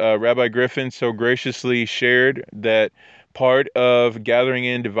 As Rabbi Griffin so graciously shared, that part of gathering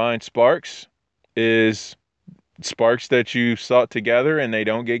in divine sparks is sparks that you sought to gather and they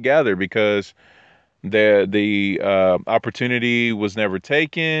don't get gathered because the opportunity was never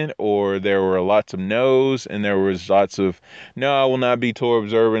taken, or there were lots of no's and there was lots of no, I will not be Torah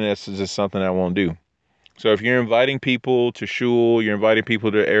observant. This is just something I won't do. So if you're inviting people to shul, you're inviting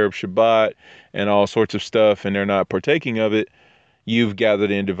people to Arab Shabbat and all sorts of stuff, and they're not partaking of it, you've gathered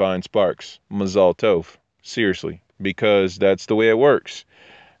in divine sparks. Mazal tov. Seriously, because that's the way it works.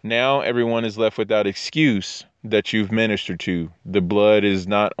 Now everyone is left without excuse that you've ministered to. The blood is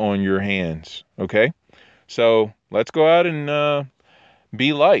not on your hands. Okay? So let's go out and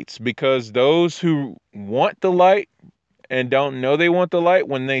be lights, because those who want the light and don't know they want the light,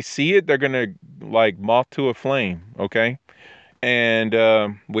 when they see it, they're going to like moth to a flame. Okay? And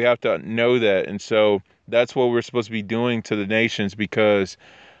we have to know that. And so that's what we're supposed to be doing to the nations, because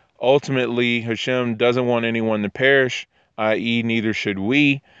ultimately Hashem doesn't want anyone to perish, i.e. neither should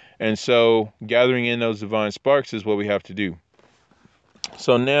we. And so gathering in those divine sparks is what we have to do.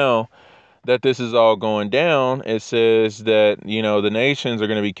 So now that this is all going down, it says that, the nations are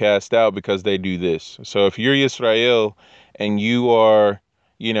going to be cast out because they do this. So if you're Yisrael and you are,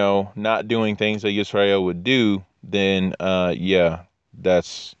 not doing things that Yisrael would do, then,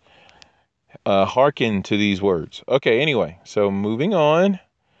 that's hearken to these words. Okay, anyway, so moving on,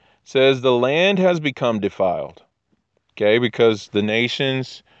 says the land has become defiled. Okay, because the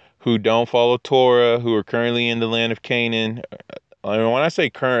nations who don't follow Torah, who are currently in the land of Canaan, and when I say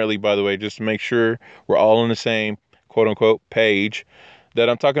currently, by the way, just to make sure we're all on the same quote unquote page, that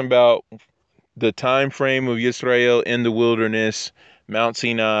I'm talking about the time frame of Yisrael in the wilderness, Mount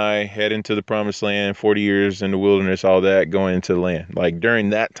Sinai, heading to the promised land, 40 years in the wilderness, all that, going into the land. Like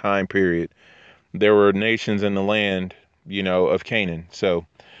during that time period, there were nations in the land, of Canaan. So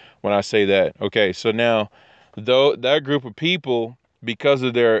when I say that, okay, so now though that group of people, because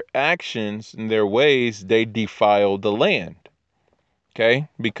of their actions and their ways, they defiled the land. Okay?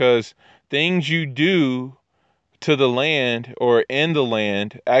 Because things you do to the land or in the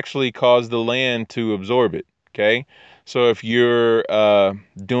land actually cause the land to absorb it. Okay? So if you're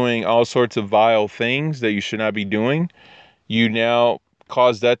doing all sorts of vile things that you should not be doing, you now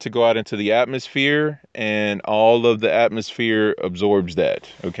cause that to go out into the atmosphere, and all of the atmosphere absorbs that.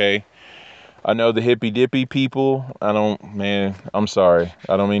 Okay? I know the hippy dippy people. I'm sorry.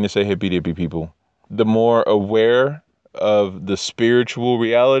 I don't mean to say hippy dippy people. The more aware of the spiritual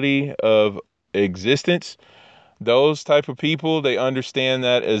reality of existence, those type of people, they understand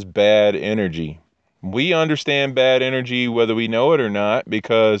that as bad energy. We understand bad energy whether we know it or not,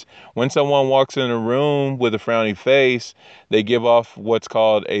 because when someone walks in a room with a frowny face, they give off what's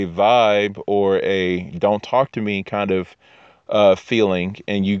called a vibe, or a don't talk to me kind of feeling,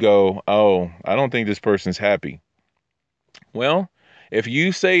 and you go, oh, I don't think this person's happy. Well, if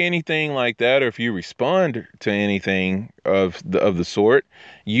you say anything like that, or if you respond to anything of the sort,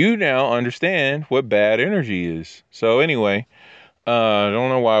 you now understand what bad energy is. So anyway, I don't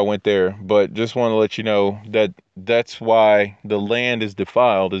know why I went there, but just want to let you know that that's why the land is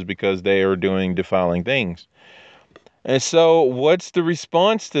defiled, is because they are doing defiling things. And so what's the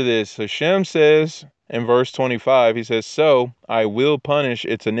response to this? Hashem says in verse 25, he says, so I will punish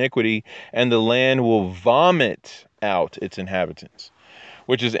its iniquity, and the land will vomit out its inhabitants.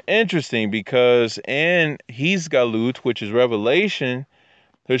 Which is interesting, because in His Galut, which is Revelation,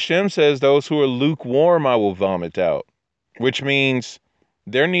 Hashem says those who are lukewarm I will vomit out. Which means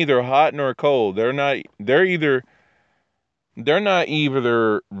they're neither hot nor cold. They're either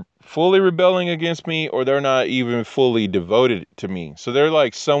fully rebelling against me, or they're not even fully devoted to me. So they're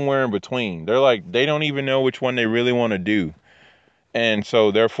like somewhere in between. They're like, they don't even know which one they really want to do. And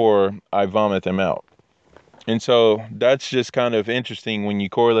so therefore I vomit them out. And so that's just kind of interesting when you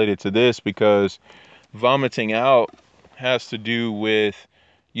correlate it to this, because vomiting out has to do with,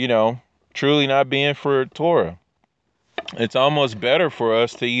 you know, truly not being for Torah. It's almost better for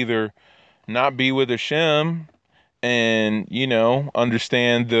us to either not be with Hashem and,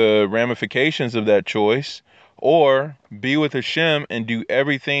 understand the ramifications of that choice, or be with Hashem and do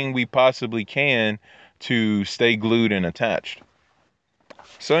everything we possibly can to stay glued and attached.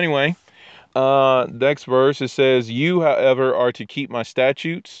 So anyway, next verse, it says, "You, however, are to keep my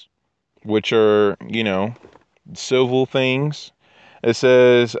statutes," which are, civil things. It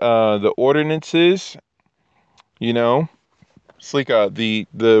says, the ordinances, it's like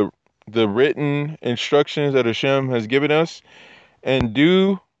the written instructions that Hashem has given us, and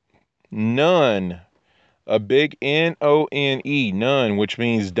do none, a big None, none, which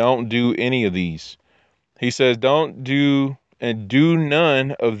means don't do any of these. He says, don't do and do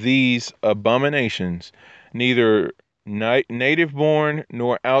none of these abominations, neither native born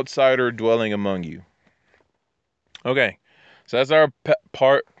nor outsider dwelling among you. Okay, so that's our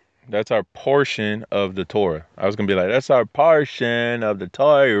part. That's our portion of the Torah. I was gonna be like, that's our portion of the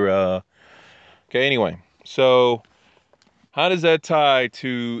Torah. Okay, anyway, so how does that tie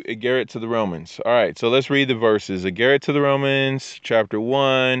to Igeret to the Romans? All right, so let's read the verses. Igeret to the Romans, chapter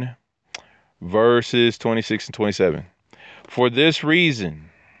 1, verses 26 and 27. For this reason,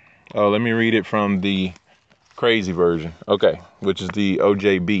 let me read it from the crazy version. Okay, which is the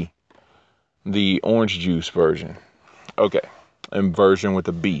OJB, the orange juice version. Okay, and version with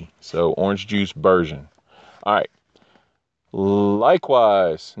a B. So orange juice version. All right.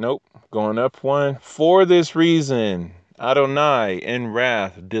 Likewise, nope, going up one. For this reason, Adonai in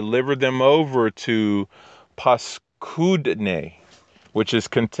wrath delivered them over to paskudne, which is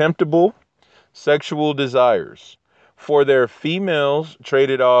contemptible sexual desires. For their females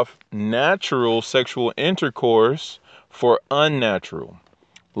traded off natural sexual intercourse for unnatural.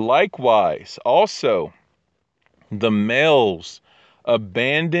 Likewise, also, the males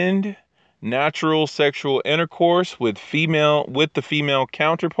abandoned natural sexual intercourse with the female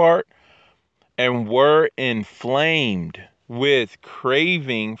counterpart, and were inflamed with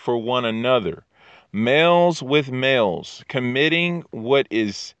craving for one another, males with males, committing what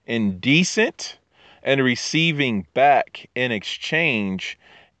is indecent and receiving back in exchange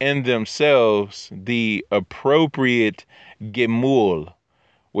in themselves the appropriate gemul,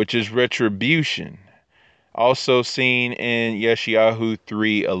 which is retribution. Also seen in Yeshayahu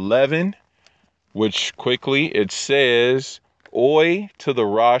 3:11, which quickly it says, "Oi to the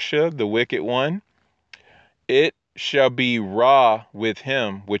Rasha, the wicked one, it shall be Ra with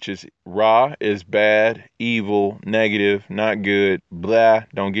him," which is Ra is bad, evil, negative, not good, blah,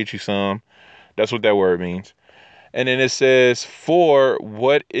 don't get you some. That's what that word means. And then it says, for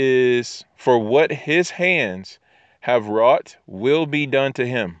what his hands have wrought will be done to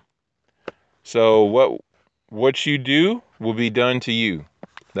him. So what you do will be done to you.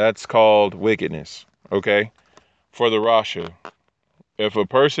 That's called wickedness, okay? For the Rasha. If a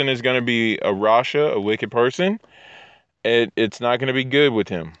person is going to be a Rasha, a wicked person, it's not going to be good with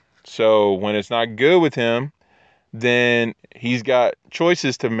him. So when it's not good with him, then he's got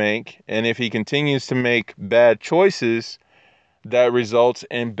choices to make. And if he continues to make bad choices, that results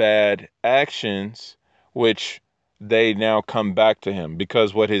in bad actions, which they now come back to him,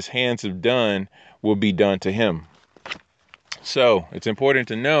 because what his hands have done will be done to him. So it's important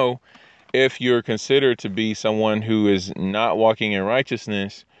to know, if you're considered to be someone who is not walking in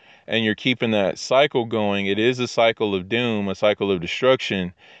righteousness and you're keeping that cycle going, it is a cycle of doom, a cycle of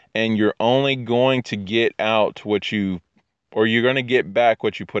destruction, and you're only going to get out you're going to get back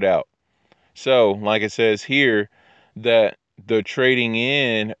what you put out. So, like it says here, that the trading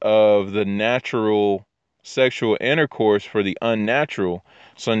in of the natural sexual intercourse for the unnatural.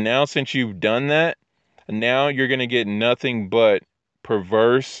 So now, since you've done that, now you're going to get nothing but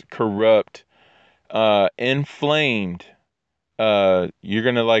perverse, corrupt, inflamed. You're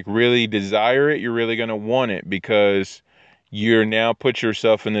going to really desire it. You're really going to want it, because you're now put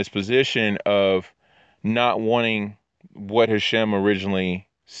yourself in this position of not wanting what Hashem originally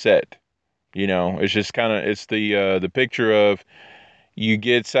said. It's just it's the picture of, you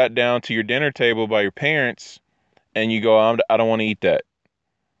get sat down to your dinner table by your parents and you go, I don't want to eat that.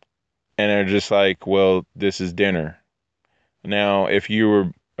 And they're just like, well, this is dinner. Now, if you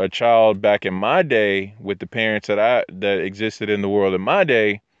were a child back in my day with the parents that existed in the world in my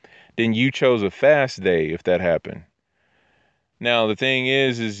day, then you chose a fast day if that happened. Now, the thing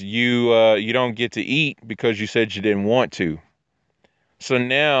is you don't get to eat because you said you didn't want to. So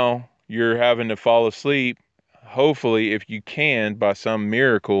now you're having to fall asleep, hopefully, if you can, by some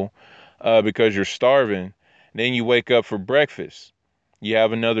miracle, because you're starving. Then you wake up for breakfast. You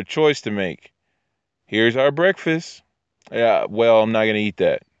have another choice to make. Here's our breakfast. Yeah, well, I'm not going to eat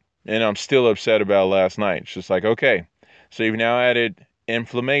that. And I'm still upset about last night. It's just like, okay, so you've now added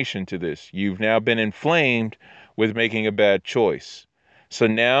inflammation to this. You've now been inflamed with making a bad choice. So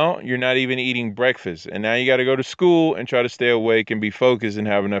now you're not even eating breakfast. And now you got to go to school and try to stay awake and be focused and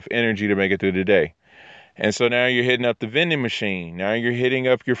have enough energy to make it through the day. And so now you're hitting up the vending machine. Now you're hitting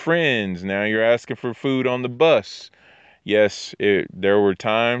up your friends. Now you're asking for food on the bus. Yes, there were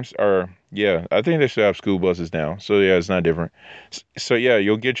times, or yeah, I think they should have school buses now. So yeah, it's not different. So yeah,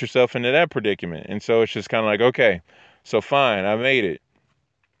 you'll get yourself into that predicament. And so it's just kind of like, okay, so fine, I made it.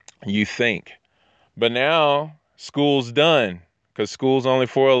 You think. But now school's done because school's only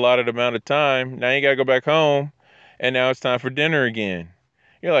for a allotted amount of time. Now you got to go back home and now it's time for dinner again.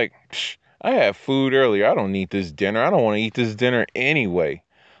 You're like, I had food earlier. I don't need this dinner. I don't want to eat this dinner anyway.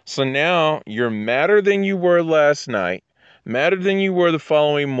 So now you're madder than you were last night, madder than you were the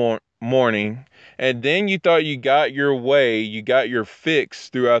following morning. And then you thought you got your way, you got your fix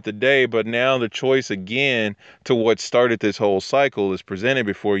throughout the day. But now the choice again to what started this whole cycle is presented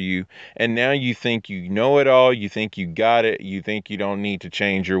before you. And now you think you know it all. You think you got it. You think you don't need to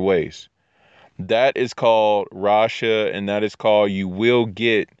change your ways. That is called Rasha, and that is called you will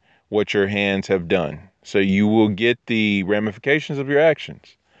get what your hands have done. So you will get the ramifications of your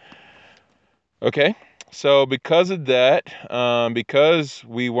actions. Okay? So because of that, because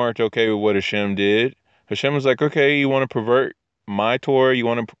we weren't okay with what Hashem did, Hashem was like, okay, you want to pervert my Torah, you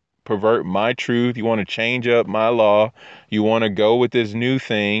want to pervert my truth, you want to change up my law, you want to go with this new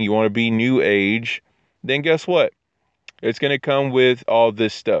thing, you want to be new age, then guess what? It's going to come with all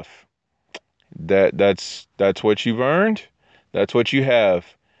this stuff. That's what you've earned. That's what you have.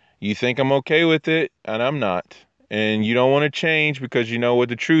 You think I'm okay with it, and I'm not. And you don't want to change because you know what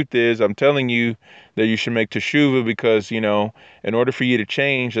the truth is. I'm telling you that you should make teshuvah because, in order for you to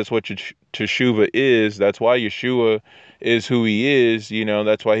change, that's what your teshuvah is. That's why Yeshua is who he is.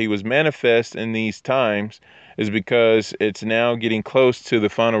 That's why he was manifest in these times, is because it's now getting close to the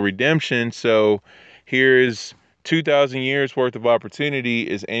final redemption. So here's 2,000 years worth of opportunity.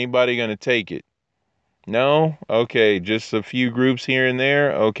 Is anybody going to take it? No? Okay, just a few groups here and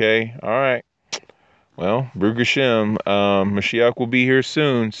there? Okay, all right. Well, Baruch Hashem, Mashiach will be here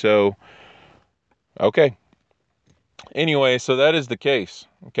soon, so, okay. Anyway, so that is the case,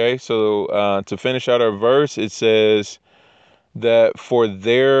 okay? So, to finish out our verse, it says that for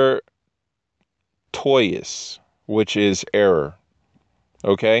their toyus, which is error,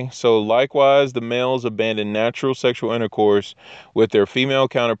 okay? So, likewise, the males abandoned natural sexual intercourse with their female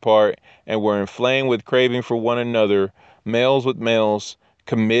counterpart and were inflamed with craving for one another, males with males,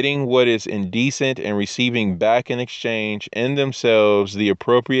 committing what is indecent and receiving back in exchange in themselves the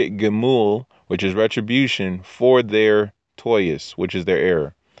appropriate gemul, which is retribution, for their toyus, which is their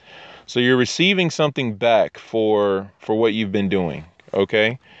error. So you're receiving something back for what you've been doing,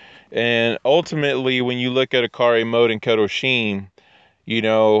 okay? And ultimately, when you look at Akari Mode and Kedoshim,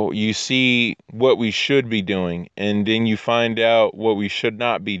 you see what we should be doing, and then you find out what we should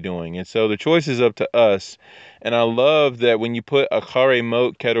not be doing. And so the choice is up to us. And I love that when you put Akare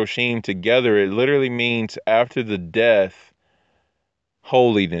Mot Kedoshim together, it literally means after the death,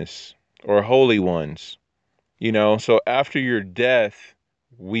 holiness or holy ones. So after your death,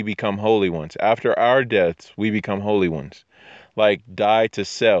 we become holy ones. After our deaths, we become holy ones. Like die to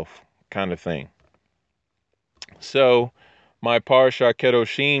self kind of thing. So my Parsha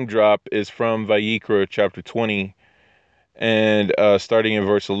Kedoshim drop is from Vayikra chapter 20, and starting in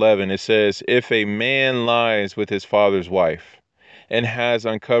verse 11, it says, if a man lies with his father's wife and has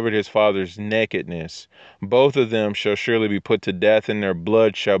uncovered his father's nakedness, both of them shall surely be put to death, and their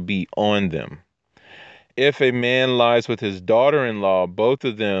blood shall be on them. If a man lies with his daughter-in-law, both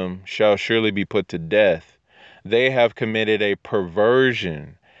of them shall surely be put to death. They have committed a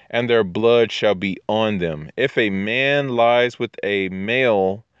perversion, and their blood shall be on them. If a man lies with a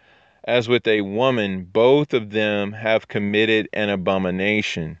male as with a woman, both of them have committed an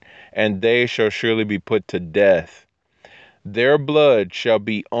abomination, and they shall surely be put to death. Their blood shall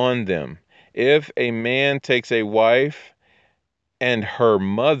be on them. If a man takes a wife and her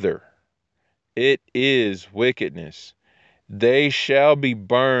mother, it is wickedness. They shall be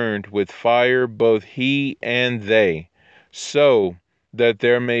burned with fire, both he and they, so that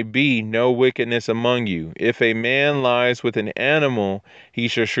there may be no wickedness among you. If a man lies with an animal, he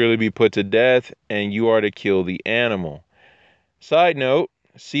shall surely be put to death, and you are to kill the animal. Side note,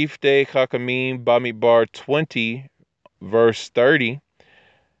 Siftei Chakamim Bamidbar 20, verse 30,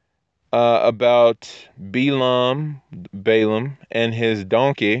 about Balaam, and his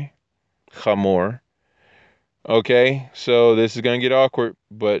donkey, Chamor. Okay, so this is going to get awkward,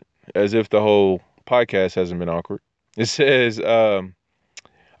 but as if the whole podcast hasn't been awkward. It says,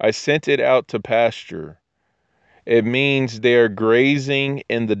 I sent it out to pasture. It means they are grazing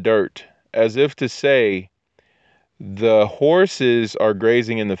in the dirt, as if to say, the horses are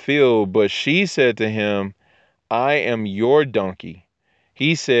grazing in the field. But she said to him, I am your donkey.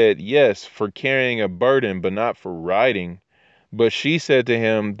 He said, yes, for carrying a burden, but not for riding. But she said to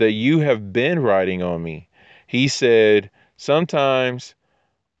him, that you have been riding on me. He said, sometimes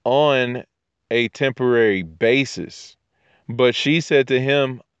on a temporary basis. But she said to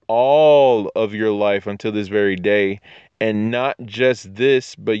him, all of your life until this very day, and not just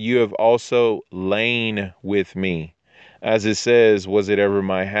this, but you have also lain with me. As it says, was it ever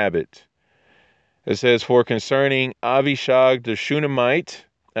my habit? It says, for concerning Avishag the Shunammite,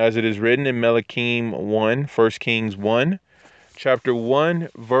 as it is written in Melachim 1, 1 Kings 1, chapter 1,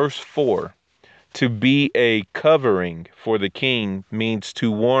 verse 4, to be a covering for the king means to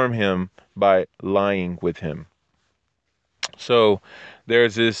warm him by lying with him. So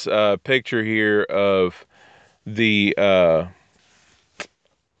there's this picture here of the uh,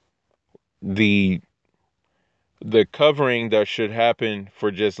 the the covering that should happen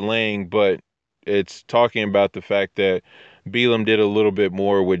for just laying, but it's talking about the fact that Balaam did a little bit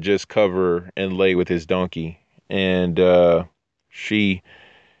more with just cover and lay with his donkey, and she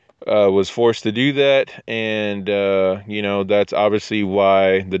was forced to do that, and that's obviously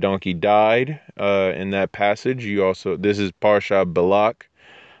why the donkey died in that passage. This is Parsha Balak,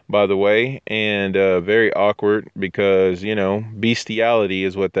 by the way, and very awkward because bestiality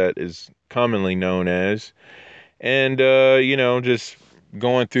is what that is commonly known as, and just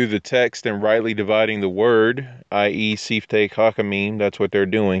going through the text and rightly dividing the word, i.e. Siftei Hakamim. That's what they're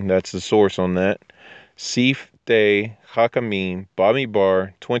doing. That's the source on that. Siftei Hakamim,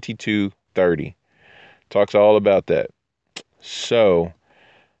 Bamidbar 22:30 talks all about that. So,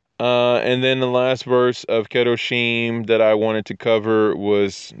 and then the last verse of Kedoshim that I wanted to cover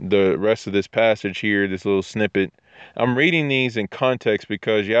was the rest of this passage here, this little snippet. I'm reading these in context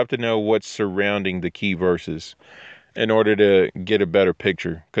because you have to know what's surrounding the key verses in order to get a better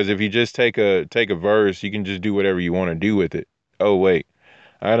picture. Because if you just take a verse, you can just do whatever you want to do with it. Oh wait,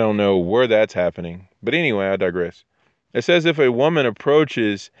 I don't know where that's happening. But anyway, I digress. It says, if a woman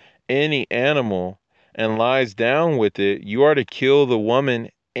approaches any animal and lies down with it, you are to kill the woman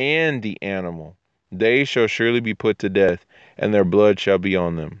and the animal. They shall surely be put to death, and their blood shall be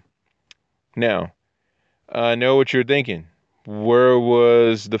on them. Now, I know what you're thinking. Where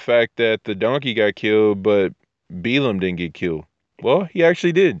was the fact that the donkey got killed, but Balaam didn't get killed? Well, he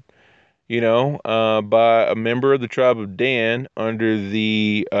actually did. By a member of the tribe of Dan under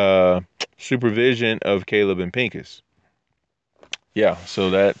the supervision of Caleb and Pincus. Yeah,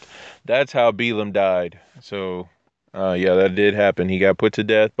 so that's how Balaam died. So, yeah, that did happen. He got put to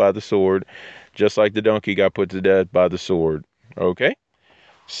death by the sword, just like the donkey got put to death by the sword. Okay?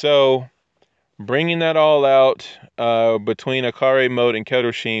 So, bringing that all out, between Akare Mot and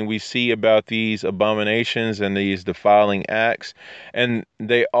Kedoshim, we see about these abominations and these defiling acts, and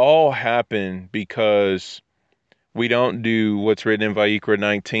they all happen because we don't do what's written in Vayikra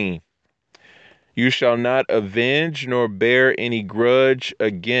 19. You shall not avenge nor bear any grudge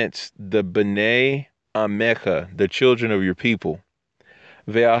against the B'nai Amecha, the children of your people.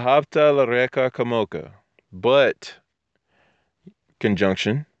 Ve'ahavta l'reka kamoka. But,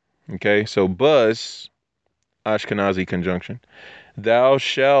 conjunction, okay, so buzz, Ashkenazi conjunction. Thou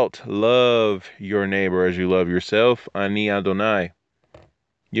shalt love your neighbor as you love yourself. Ani Adonai.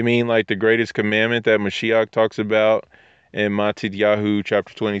 You mean like the greatest commandment that Mashiach talks about in Matidyahu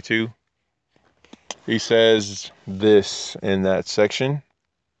chapter 22? He says this in that section.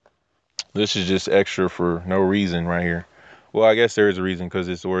 This is just extra for no reason right here. Well, I guess there is a reason because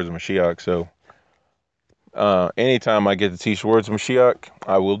it's the words of Mashiach. So anytime I get to teach the words of Mashiach,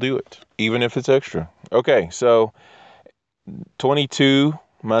 I will do it, even if it's extra. Okay, so 22,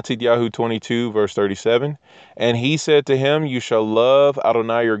 Matidyahu 22, verse 37. And he said to him, you shall love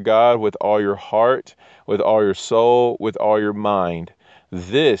Adonai your God with all your heart, with all your soul, with all your mind.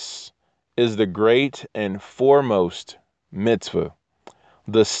 This is the great and foremost mitzvah.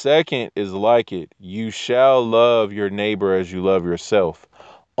 The second is like it. You shall love your neighbor as you love yourself.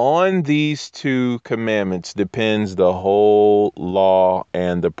 On these two commandments depends the whole law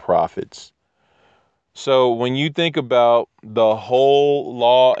and the prophets. So when you think about the whole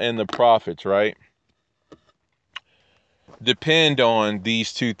law and the prophets, right, depend on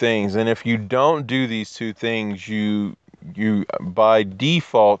these two things. And if you don't do these two things, you by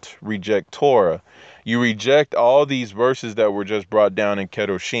default reject Torah. You reject all these verses that were just brought down in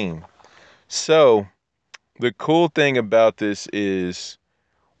Kedoshim. So the cool thing about this is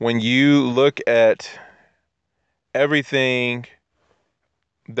when you look at everything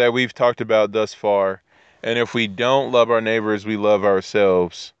that we've talked about thus far, and if we don't love our neighbors, we love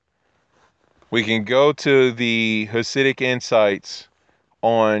ourselves. We can go to the Hasidic insights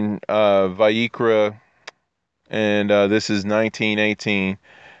on Vayikra, and this is 19:18.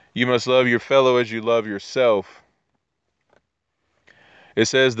 You must love your fellow as you love yourself. It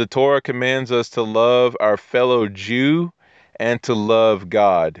says the Torah commands us to love our fellow Jew and to love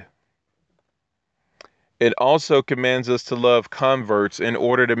God. It also commands us to love converts in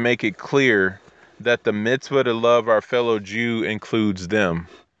order to make it clear that the mitzvah to love our fellow Jew includes them.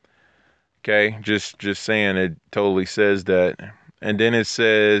 Okay, just saying, it totally says that. And then it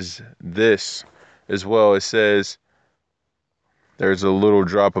says this as well. It says, there's a little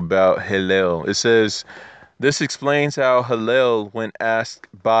drop about Hillel. It says, this explains how Hillel, when asked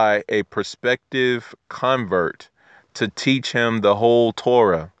by a prospective convert to teach him the whole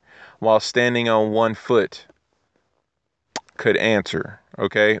Torah while standing on one foot, could answer.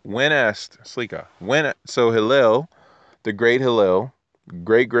 Okay, when asked, so Hillel, the great Hillel,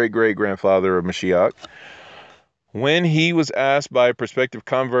 great grandfather of Mashiach, when he was asked by a prospective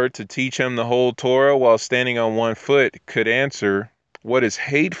convert to teach him the whole Torah while standing on one foot, could answer, what is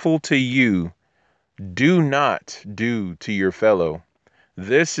hateful to you, do not do to your fellow.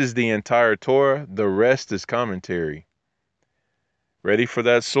 This is the entire Torah. The rest is commentary. Ready for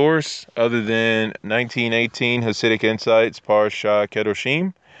that source? Other than 1918 Hasidic Insights, Parsha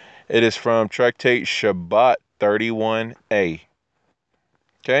Kedoshim. It is from Tractate Shabbat 31a.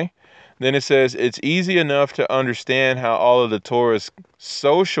 Okay? Then it says, it's easy enough to understand how all of the Torah's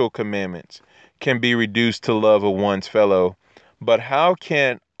social commandments can be reduced to love of one's fellow. But how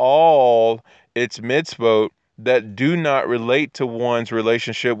can all its mitzvot that do not relate to one's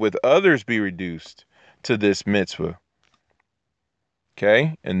relationship with others be reduced to this mitzvah?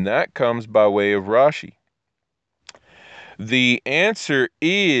 Okay, and that comes by way of Rashi. The answer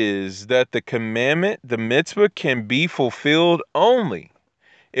is that the commandment, the mitzvah, can be fulfilled only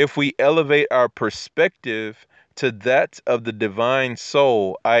if we elevate our perspective to that of the divine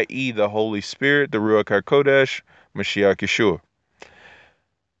soul, i.e. the Holy Spirit, the Ruach HaKodesh, Mashiach Yeshua.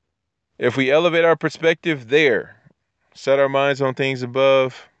 If we elevate our perspective there, set our minds on things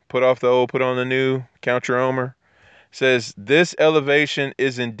above, put off the old, put on the new, count your Omer, says this elevation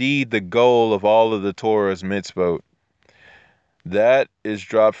is indeed the goal of all of the Torah's mitzvot. That is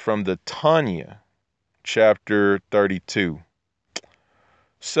dropped from the Tanya, chapter 32.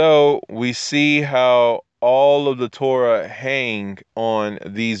 So we see how all of the Torah hang on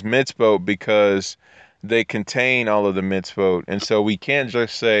these mitzvot because they contain all of the mitzvot. And so we can't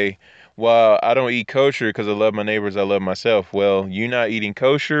just say, well, I don't eat kosher because I love my neighbors, I love myself. Well, you not eating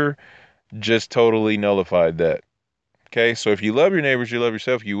kosher just totally nullified that. Okay, so if you love your neighbors, you love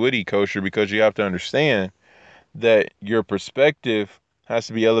yourself, you would eat kosher, because you have to understand that your perspective has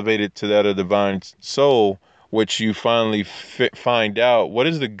to be elevated to that of the divine soul, which you finally find out what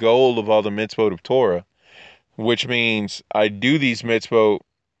is the goal of all the mitzvot of Torah, which means I do these mitzvot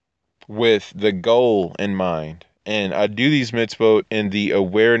with the goal in mind. And I do these mitzvot in the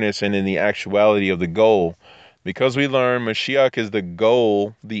awareness and in the actuality of the goal. Because we learn Mashiach is the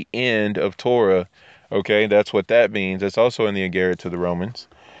goal, the end of Torah. Okay, that's what that means. That's also in the Agarit to the Romans.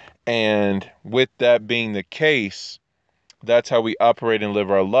 And with that being the case, that's how we operate and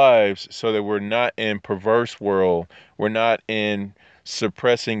live our lives, so that we're not in perverse world. We're not in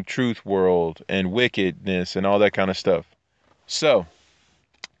suppressing truth world and wickedness and all that kind of stuff. So,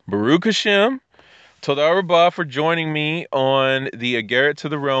 Baruch Hashem, Todah Rabbah for joining me on the Agarit to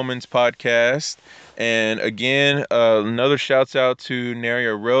the Romans podcast. And again, another shouts out to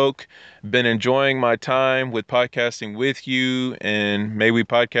Neria Roke. Been enjoying my time with podcasting with you, and may we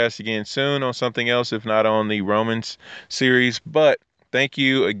podcast again soon on something else, if not on the Romans series. But thank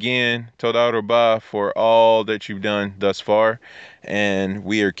you again, Todah Rabbah, for all that you've done thus far. And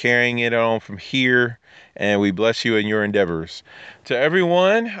we are carrying it on from here, and we bless you in your endeavors. To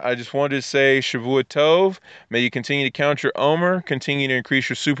everyone, I just wanted to say Shavua Tov. May you continue to count your Omer, continue to increase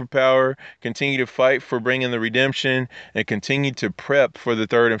your superpower, continue to fight for bringing the redemption, and continue to prep for the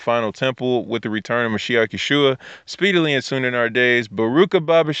third and final temple with the return of Mashiach Yeshua, speedily and soon in our days. Baruch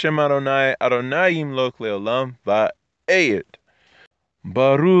haba b'shem Adonai, Adonai yimlok le'olam va'ed.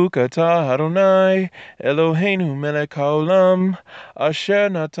 Baruch atah Adonai, Eloheinu melech haolam, asher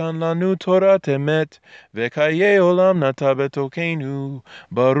natan lanu Torah emet, v'chaye olam nata betokenu.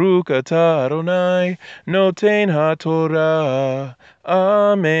 Baruch atah Adonai, noten haTorah.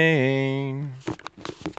 Amen.